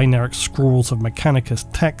binary scrawls of Mechanicus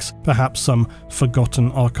text, perhaps some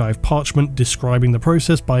forgotten archive parchment describing the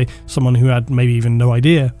process by someone who had maybe even no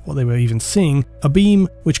idea what they were even seeing, a beam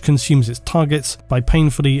which consumes its targets by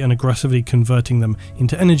painfully and aggressively converting them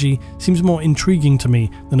into energy seems more intriguing to me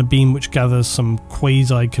than a beam which gathers some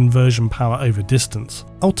quasi-conversion power over distance.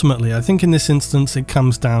 Ultimately, I think in this instance it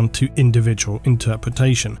comes down to individual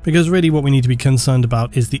interpretation, because really what we need to be concerned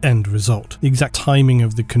about is the end result. The exact timing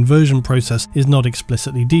of the conversion process is not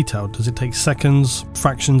explicitly detailed. Does it take seconds,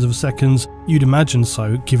 fractions of seconds? You'd imagine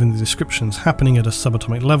so, given the descriptions happening at a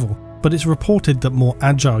subatomic level, but it's reported that more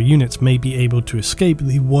agile units may be able to escape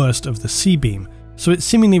the worst of the C-beam, so it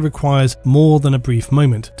seemingly requires more than a brief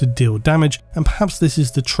moment to deal damage, and perhaps this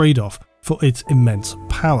is the trade-off for its immense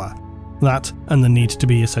power. That and the need to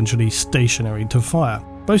be essentially stationary to fire.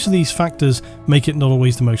 Both of these factors make it not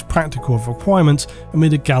always the most practical of requirements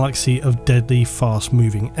amid a galaxy of deadly,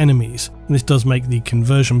 fast-moving enemies. And this does make the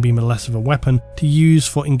conversion beamer less of a weapon to use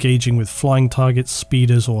for engaging with flying targets,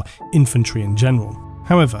 speeders, or infantry in general.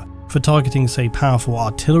 However, for targeting, say, powerful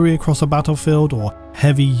artillery across a battlefield, or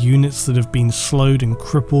heavy units that have been slowed and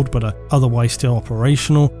crippled but are otherwise still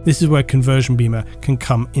operational, this is where conversion beamer can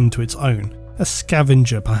come into its own. A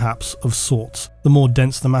scavenger, perhaps, of sorts. The more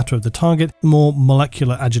dense the matter of the target, the more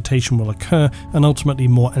molecular agitation will occur and ultimately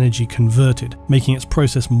more energy converted, making its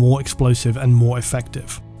process more explosive and more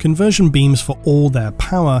effective. Conversion beams, for all their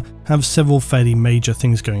power, have several fairly major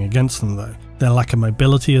things going against them though. Their lack of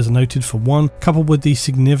mobility is noted for one, coupled with the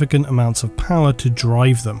significant amounts of power to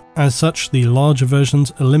drive them. As such, the larger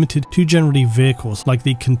versions are limited to generally vehicles like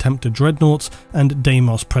the Contemptor Dreadnoughts and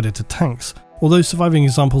Deimos Predator tanks, although surviving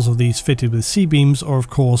examples of these fitted with C-beams are of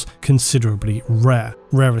course considerably rare.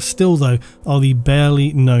 Rarer still though are the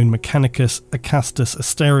barely known Mechanicus Acastus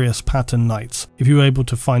Asterius pattern knights. If you were able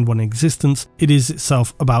to find one in existence, it is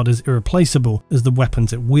itself about as irreplaceable as the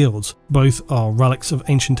weapons it wields. Both are relics of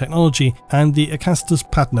ancient technology, and the Acastus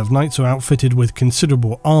pattern of knights are outfitted with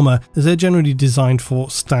considerable armour, as they're generally designed for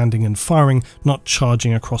standing and firing, not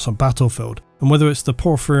charging across a battlefield. And whether it's the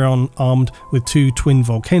Porphyrion armed with 2 twin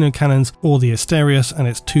volcano cannons, or the Asterius and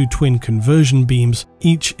its 2 twin conversion beams,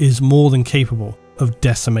 each is more than capable of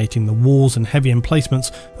decimating the walls and heavy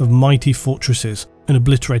emplacements of mighty fortresses and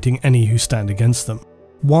obliterating any who stand against them.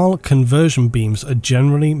 While conversion beams are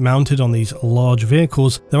generally mounted on these large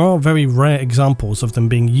vehicles, there are very rare examples of them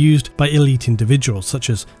being used by elite individuals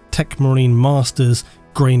such as Tech Marine Masters,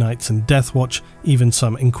 Grey Knights and Deathwatch, even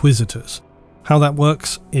some Inquisitors. How that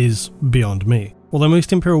works is beyond me. Although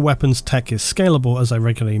most Imperial weapons tech is scalable, as I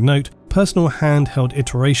regularly note, personal handheld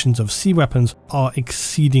iterations of sea weapons are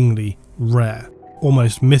exceedingly rare,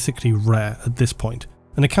 almost mythically rare at this point,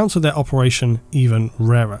 and accounts of their operation even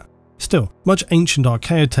rarer. Still, much ancient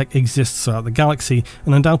archaeotech exists throughout the galaxy,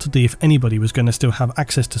 and undoubtedly if anybody was going to still have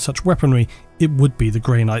access to such weaponry, it would be the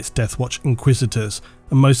Grey Knights, Deathwatch, Inquisitors,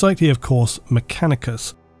 and most likely of course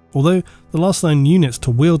Mechanicus. Although the last known units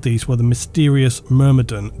to wield these were the mysterious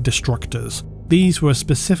Myrmidon Destructors. These were a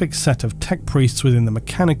specific set of tech priests within the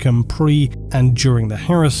Mechanicum pre and during the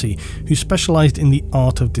Heresy, who specialised in the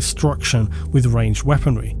art of destruction with ranged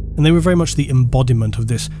weaponry, and they were very much the embodiment of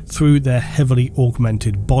this through their heavily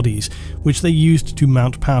augmented bodies, which they used to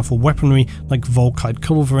mount powerful weaponry like Volkite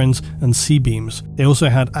culverins and C-beams. They also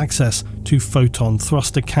had access to photon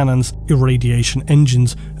thruster cannons, irradiation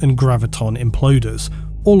engines and graviton imploders,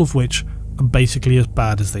 all of which are basically as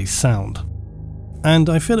bad as they sound. And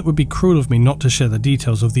I feel it would be cruel of me not to share the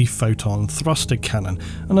details of the photon thruster cannon,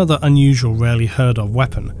 another unusual, rarely heard of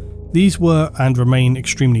weapon. These were and remain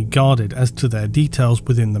extremely guarded as to their details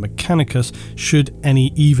within the Mechanicus, should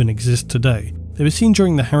any even exist today. They were seen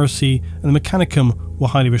during the Heresy, and the Mechanicum were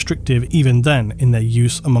highly restrictive even then in their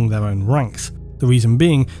use among their own ranks. The reason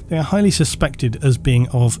being, they are highly suspected as being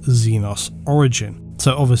of Xenos origin,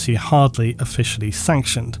 so obviously hardly officially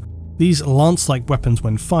sanctioned. These lance-like weapons,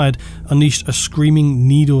 when fired, unleashed a screaming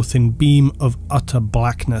needle-thin beam of utter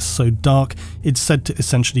blackness so dark it's said to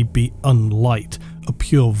essentially be unlight, a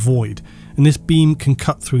pure void, and this beam can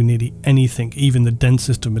cut through nearly anything, even the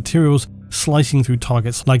densest of materials, slicing through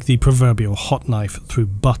targets like the proverbial hot knife through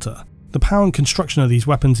butter. The power and construction of these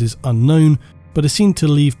weapons is unknown, but are seen to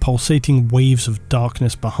leave pulsating waves of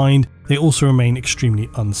darkness behind. They also remain extremely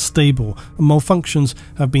unstable, and malfunctions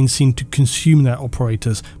have been seen to consume their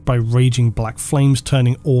operators by raging black flames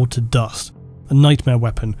turning all to dust, a nightmare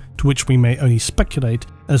weapon to which we may only speculate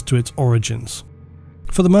as to its origins.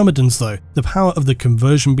 For the Myrmidons though, the power of the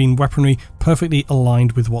conversion beam weaponry perfectly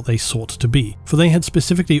aligned with what they sought to be, for they had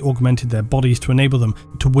specifically augmented their bodies to enable them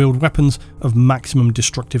to wield weapons of maximum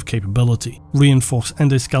destructive capability. Reinforced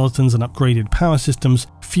endoskeletons and upgraded power systems,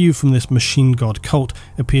 few from this machine god cult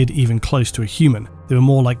appeared even close to a human. They were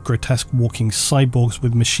more like grotesque walking cyborgs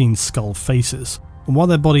with machine skull faces. And while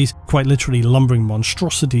their bodies quite literally lumbering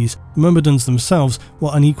monstrosities, the Myrmidons themselves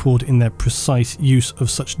were unequalled in their precise use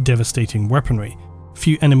of such devastating weaponry.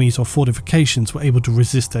 Few enemies or fortifications were able to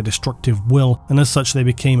resist their destructive will, and as such they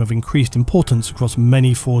became of increased importance across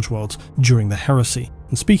many Forge worlds during the Heresy.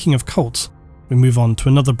 And speaking of cults, we move on to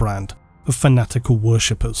another brand of fanatical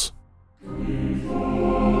worshippers.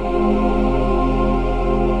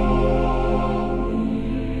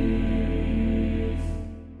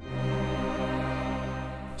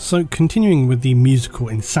 So continuing with the musical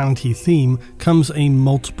insanity theme comes a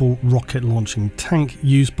multiple rocket launching tank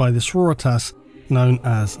used by the sororitas known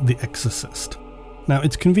as the Exorcist. Now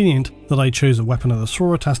it's convenient that I chose a weapon of the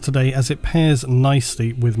sororitas today, as it pairs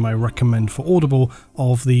nicely with my recommend for Audible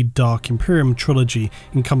of the Dark Imperium trilogy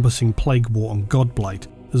encompassing Plague War and Godblight,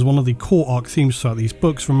 as one of the core arc themes throughout these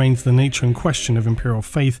books remains the nature and question of Imperial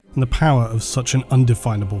faith and the power of such an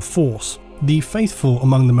undefinable force. The faithful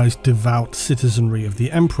among the most devout citizenry of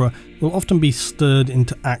the Emperor will often be stirred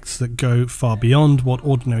into acts that go far beyond what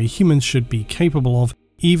ordinary humans should be capable of,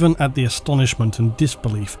 even at the astonishment and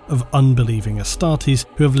disbelief of unbelieving Astartes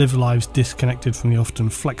who have lived lives disconnected from the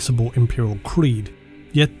often flexible imperial creed.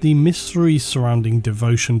 Yet the mysteries surrounding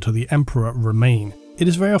devotion to the Emperor remain. It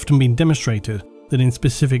has very often been demonstrated that in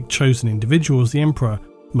specific chosen individuals the Emperor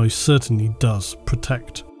most certainly does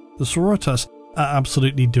protect. The Sororitas are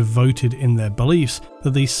absolutely devoted in their beliefs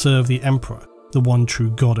that they serve the Emperor, the one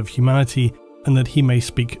true god of humanity, and that he may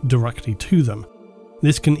speak directly to them.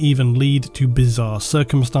 This can even lead to bizarre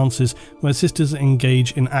circumstances where sisters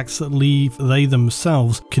engage in acts that leave they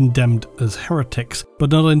themselves condemned as heretics, but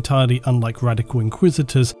not entirely unlike radical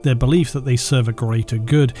inquisitors. Their belief that they serve a greater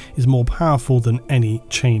good is more powerful than any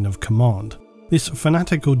chain of command. This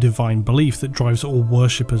fanatical divine belief that drives all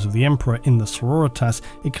worshippers of the Emperor in the Sororitas,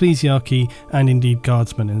 ecclesiarchy, and indeed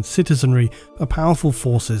guardsmen and citizenry are powerful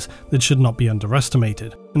forces that should not be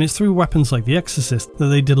underestimated, and it's through weapons like the Exorcist that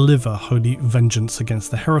they deliver holy vengeance against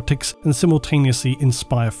the heretics and simultaneously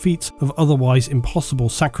inspire feats of otherwise impossible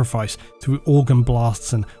sacrifice through organ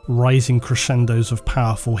blasts and rising crescendos of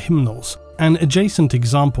powerful hymnals. An adjacent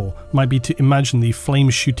example might be to imagine the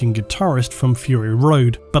flame-shooting guitarist from Fury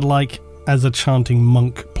Road, but as a chanting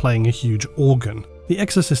monk playing a huge organ. The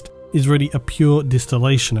Exorcist is really a pure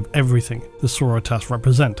distillation of everything the Sororitas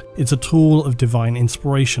represent. It's a tool of divine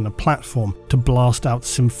inspiration, a platform to blast out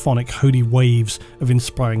symphonic holy waves of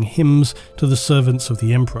inspiring hymns to the servants of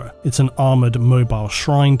the Emperor. It's an armoured mobile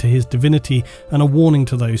shrine to his divinity and a warning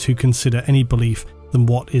to those who consider any belief than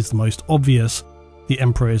what is the most obvious. The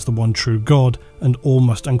Emperor is the one true god and all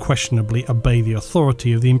must unquestionably obey the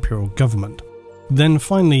authority of the imperial government. Then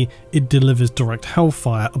finally, it delivers direct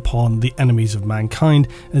hellfire upon the enemies of mankind,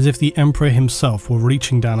 as if the Emperor himself were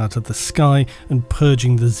reaching down out of the sky and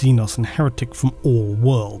purging the Xenos and heretic from all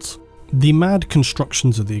worlds. The mad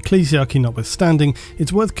constructions of the ecclesiarchy notwithstanding,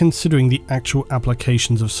 it's worth considering the actual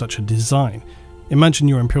applications of such a design. Imagine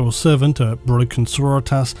your imperial servant, a broken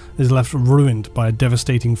Sororitas, is left ruined by a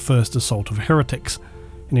devastating first assault of heretics.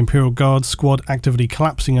 An Imperial Guard squad actively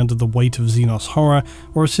collapsing under the weight of Xenos horror,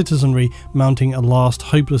 or a citizenry mounting a last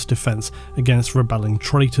hopeless defense against rebelling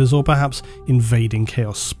traitors or perhaps invading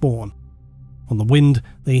Chaos spawn. On the wind,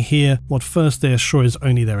 they hear what first they are sure is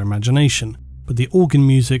only their imagination, but the organ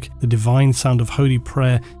music, the divine sound of holy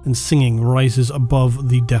prayer and singing rises above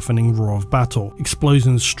the deafening roar of battle.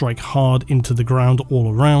 Explosions strike hard into the ground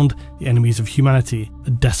all around, the enemies of humanity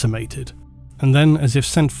are decimated. And then, as if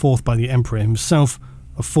sent forth by the Emperor himself,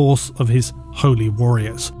 a force of his holy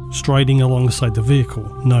warriors, striding alongside the vehicle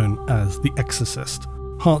known as the Exorcist.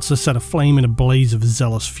 Hearts are set aflame in a blaze of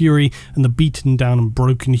zealous fury, and the beaten down and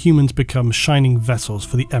broken humans become shining vessels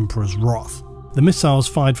for the Emperor's wrath. The missiles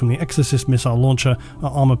fired from the Exorcist missile launcher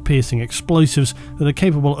are armor-piercing explosives that are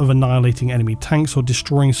capable of annihilating enemy tanks or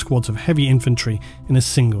destroying squads of heavy infantry in a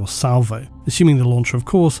single salvo, assuming the launcher, of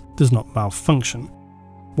course, does not malfunction.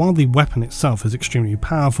 While the weapon itself is extremely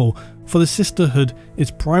powerful, for the Sisterhood,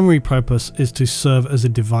 its primary purpose is to serve as a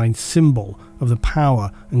divine symbol of the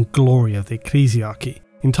power and glory of the ecclesiarchy.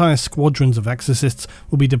 Entire squadrons of Exorcists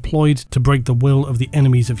will be deployed to break the will of the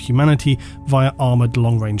enemies of humanity via armoured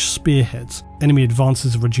long-range spearheads. Enemy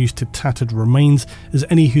advances are reduced to tattered remains as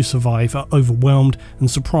any who survive are overwhelmed and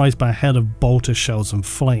surprised by a hail of bolter shells and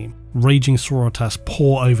flame. Raging Sororitas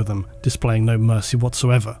pour over them, displaying no mercy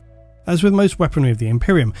whatsoever. As with most weaponry of the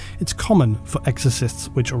Imperium, it's common for Exorcists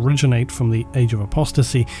which originate from the Age of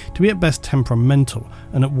Apostasy to be at best temperamental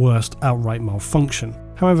and at worst outright malfunction.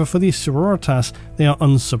 However, for these Sororitas, they are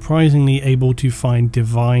unsurprisingly able to find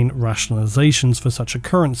divine rationalizations for such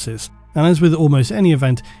occurrences, and as with almost any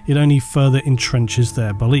event, it only further entrenches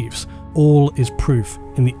their beliefs. All is proof,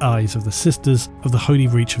 in the eyes of the Sisters, of the holy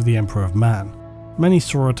reach of the Emperor of Man. Many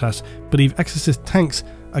Sororitas believe Exorcist tanks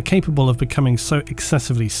are capable of becoming so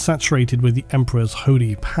excessively saturated with the Emperor's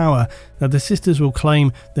holy power that the Sisters will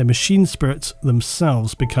claim their machine spirits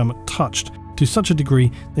themselves become touched to such a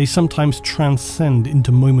degree they sometimes transcend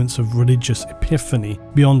into moments of religious epiphany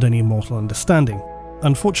beyond any mortal understanding.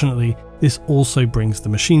 Unfortunately, this also brings the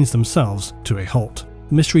machines themselves to a halt.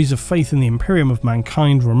 The mysteries of faith in the Imperium of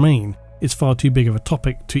mankind remain. It's far too big of a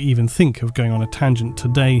topic to even think of going on a tangent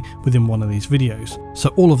today within one of these videos, so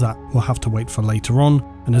all of that will have to wait for later on,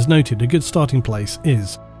 and as noted, a good starting place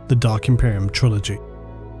is the Dark Imperium trilogy.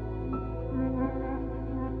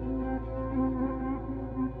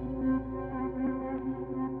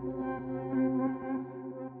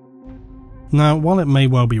 Now, while it may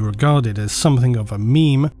well be regarded as something of a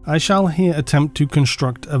meme, I shall here attempt to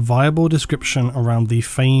construct a viable description around the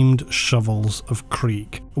famed shovels of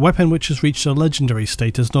Krieg, a weapon which has reached a legendary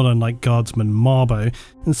status not unlike Guardsman Marbo,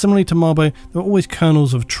 and similarly to Marbo, there are always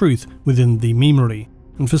kernels of truth within the memery.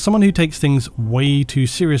 And for someone who takes things way too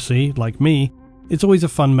seriously, like me, it's always a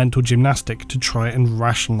fun mental gymnastic to try and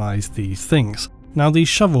rationalize these things. Now, the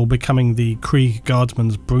shovel, becoming the Krieg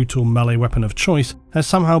guardsman's brutal melee weapon of choice, has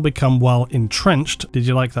somehow become well entrenched, did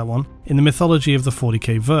you like that one, in the mythology of the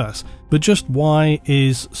 40k verse, but just why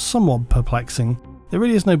is somewhat perplexing. There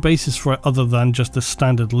really is no basis for it other than just the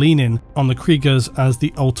standard lean-in on the Kriegers as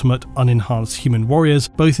the ultimate unenhanced human warriors,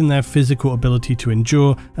 both in their physical ability to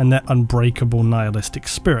endure and their unbreakable nihilistic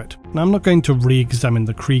spirit. Now, I'm not going to re-examine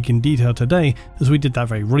the Krieg in detail today, as we did that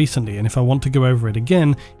very recently, and if I want to go over it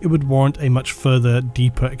again, it would warrant a much further,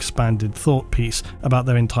 deeper, expanded thought piece about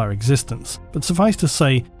their entire existence. But suffice to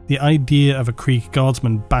say, the idea of a Krieg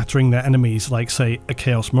guardsman battering their enemies like, say, a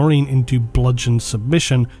Chaos Marine into bludgeoned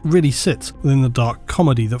submission really sits within the dark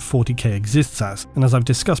comedy that 40k exists as. And as I've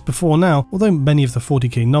discussed before now, although many of the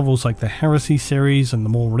 40k novels like the Heresy series and the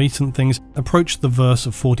more recent things approach the verse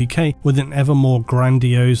of 40k with an ever more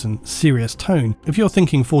grandiose and serious tone, if you're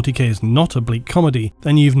thinking 40k is not a bleak comedy,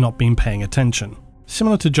 then you've not been paying attention.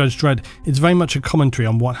 Similar to Judge Dredd, it's very much a commentary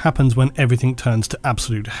on what happens when everything turns to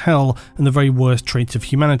absolute hell and the very worst traits of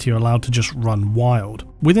humanity are allowed to just run wild.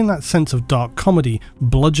 Within that sense of dark comedy,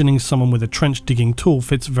 bludgeoning someone with a trench digging tool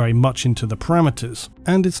fits very much into the parameters.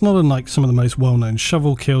 And it's not unlike some of the most well-known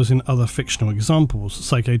shovel kills in other fictional examples,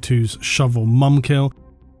 Psycho 2's shovel mum kill,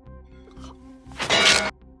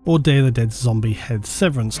 or Day of the Dead's zombie head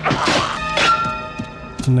severance.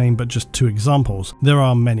 To name but just two examples, there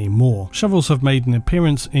are many more. Shovels have made an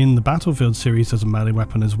appearance in the Battlefield series as a melee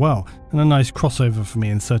weapon as well, and a nice crossover for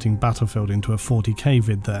me inserting Battlefield into a 40k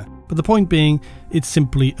vid there. But the point being, it's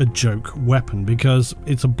simply a joke weapon because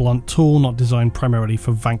it's a blunt tool not designed primarily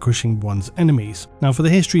for vanquishing one's enemies. Now, for the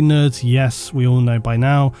history nerds, yes, we all know by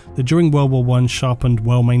now that during World War I, sharpened,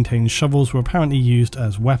 well-maintained shovels were apparently used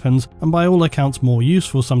as weapons, and by all accounts more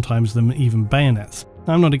useful sometimes than even bayonets.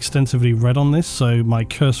 Now, I'm not extensively read on this, so my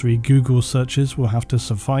cursory Google searches will have to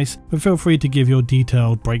suffice, but feel free to give your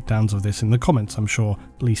detailed breakdowns of this in the comments. I'm sure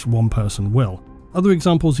at least one person will. Other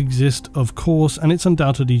examples exist, of course, and it's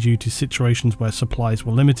undoubtedly due to situations where supplies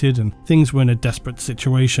were limited and things were in a desperate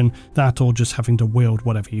situation, that or just having to wield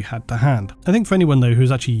whatever you had to hand. I think for anyone though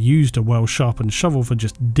who's actually used a well-sharpened shovel for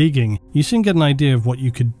just digging, you soon get an idea of what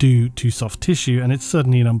you could do to soft tissue, and it's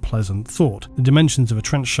certainly an unpleasant thought. The dimensions of a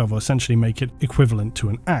trench shovel essentially make it equivalent to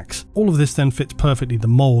an axe. All of this then fits perfectly the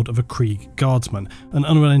mould of a Krieg guardsman, an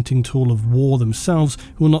unrelenting tool of war themselves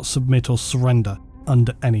who will not submit or surrender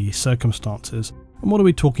under any circumstances. And what are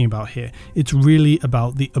we talking about here? It's really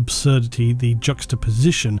about the absurdity, the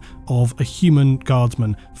juxtaposition of a human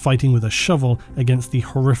guardsman fighting with a shovel against the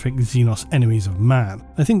horrific Xenos enemies of man.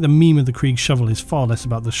 I think the meme of the Krieg shovel is far less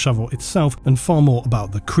about the shovel itself and far more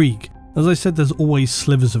about the Krieg. As I said, there's always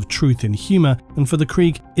slivers of truth in humour, and for the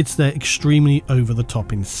Krieg, it's their extremely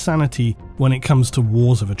over-the-top insanity when it comes to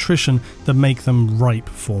wars of attrition that make them ripe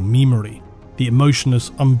for memery. The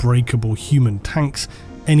emotionless, unbreakable human tanks.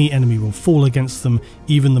 Any enemy will fall against them,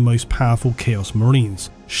 even the most powerful Chaos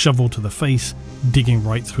Marines, shovel to the face, digging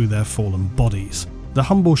right through their fallen bodies. The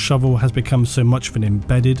humble shovel has become so much of an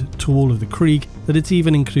embedded tool of the Krieg that it's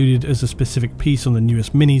even included as a specific piece on the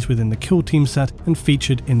newest minis within the Kill Team set and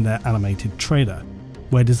featured in their animated trailer.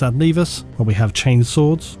 Where does that leave us? Well, we have chain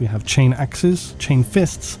swords, we have chain axes, chain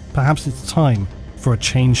fists. Perhaps it's time for a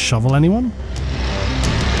chain shovel, anyone?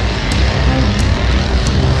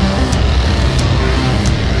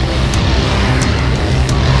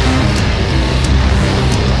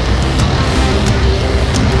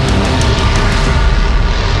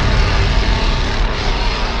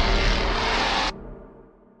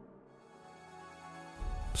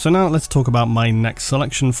 So now let's talk about my next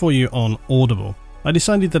selection for you on Audible. I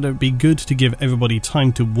decided that it would be good to give everybody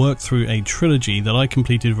time to work through a trilogy that I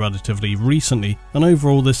completed relatively recently, and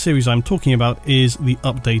overall the series I'm talking about is the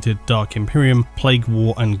updated Dark Imperium, Plague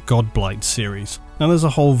War and Godblight series. Now there's a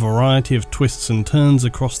whole variety of twists and turns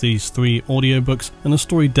across these three audiobooks, and the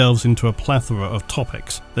story delves into a plethora of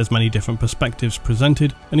topics. There's many different perspectives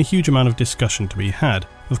presented and a huge amount of discussion to be had.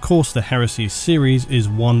 Of course, the Heresy series is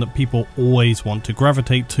one that people always want to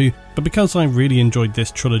gravitate to, but because I really enjoyed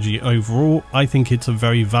this trilogy overall, I think it's a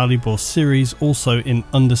very valuable series also in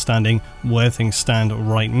understanding where things stand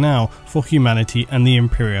right now for humanity and the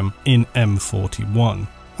Imperium in M41.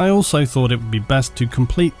 I also thought it would be best to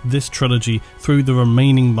complete this trilogy through the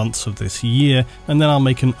remaining months of this year, and then I'll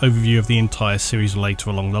make an overview of the entire series later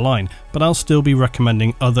along the line, but I'll still be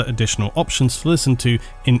recommending other additional options to listen to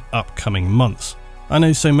in upcoming months. I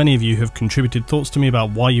know so many of you have contributed thoughts to me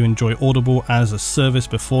about why you enjoy Audible as a service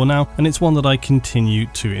before now, and it's one that I continue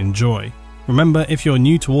to enjoy. Remember, if you're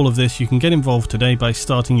new to all of this, you can get involved today by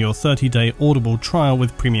starting your 30-day Audible trial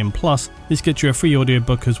with Premium Plus. This gets you a free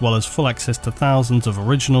audiobook as well as full access to thousands of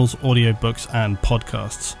originals, audiobooks and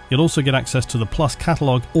podcasts. You'll also get access to the Plus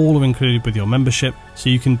catalogue, all are included with your membership, so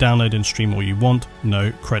you can download and stream all you want,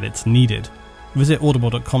 no credits needed. Visit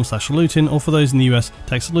audible.com/Lutin, or for those in the US,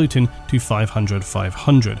 text Lutin to 500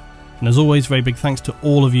 500. And as always, very big thanks to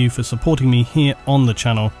all of you for supporting me here on the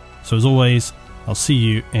channel. So as always, I'll see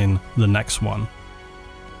you in the next one.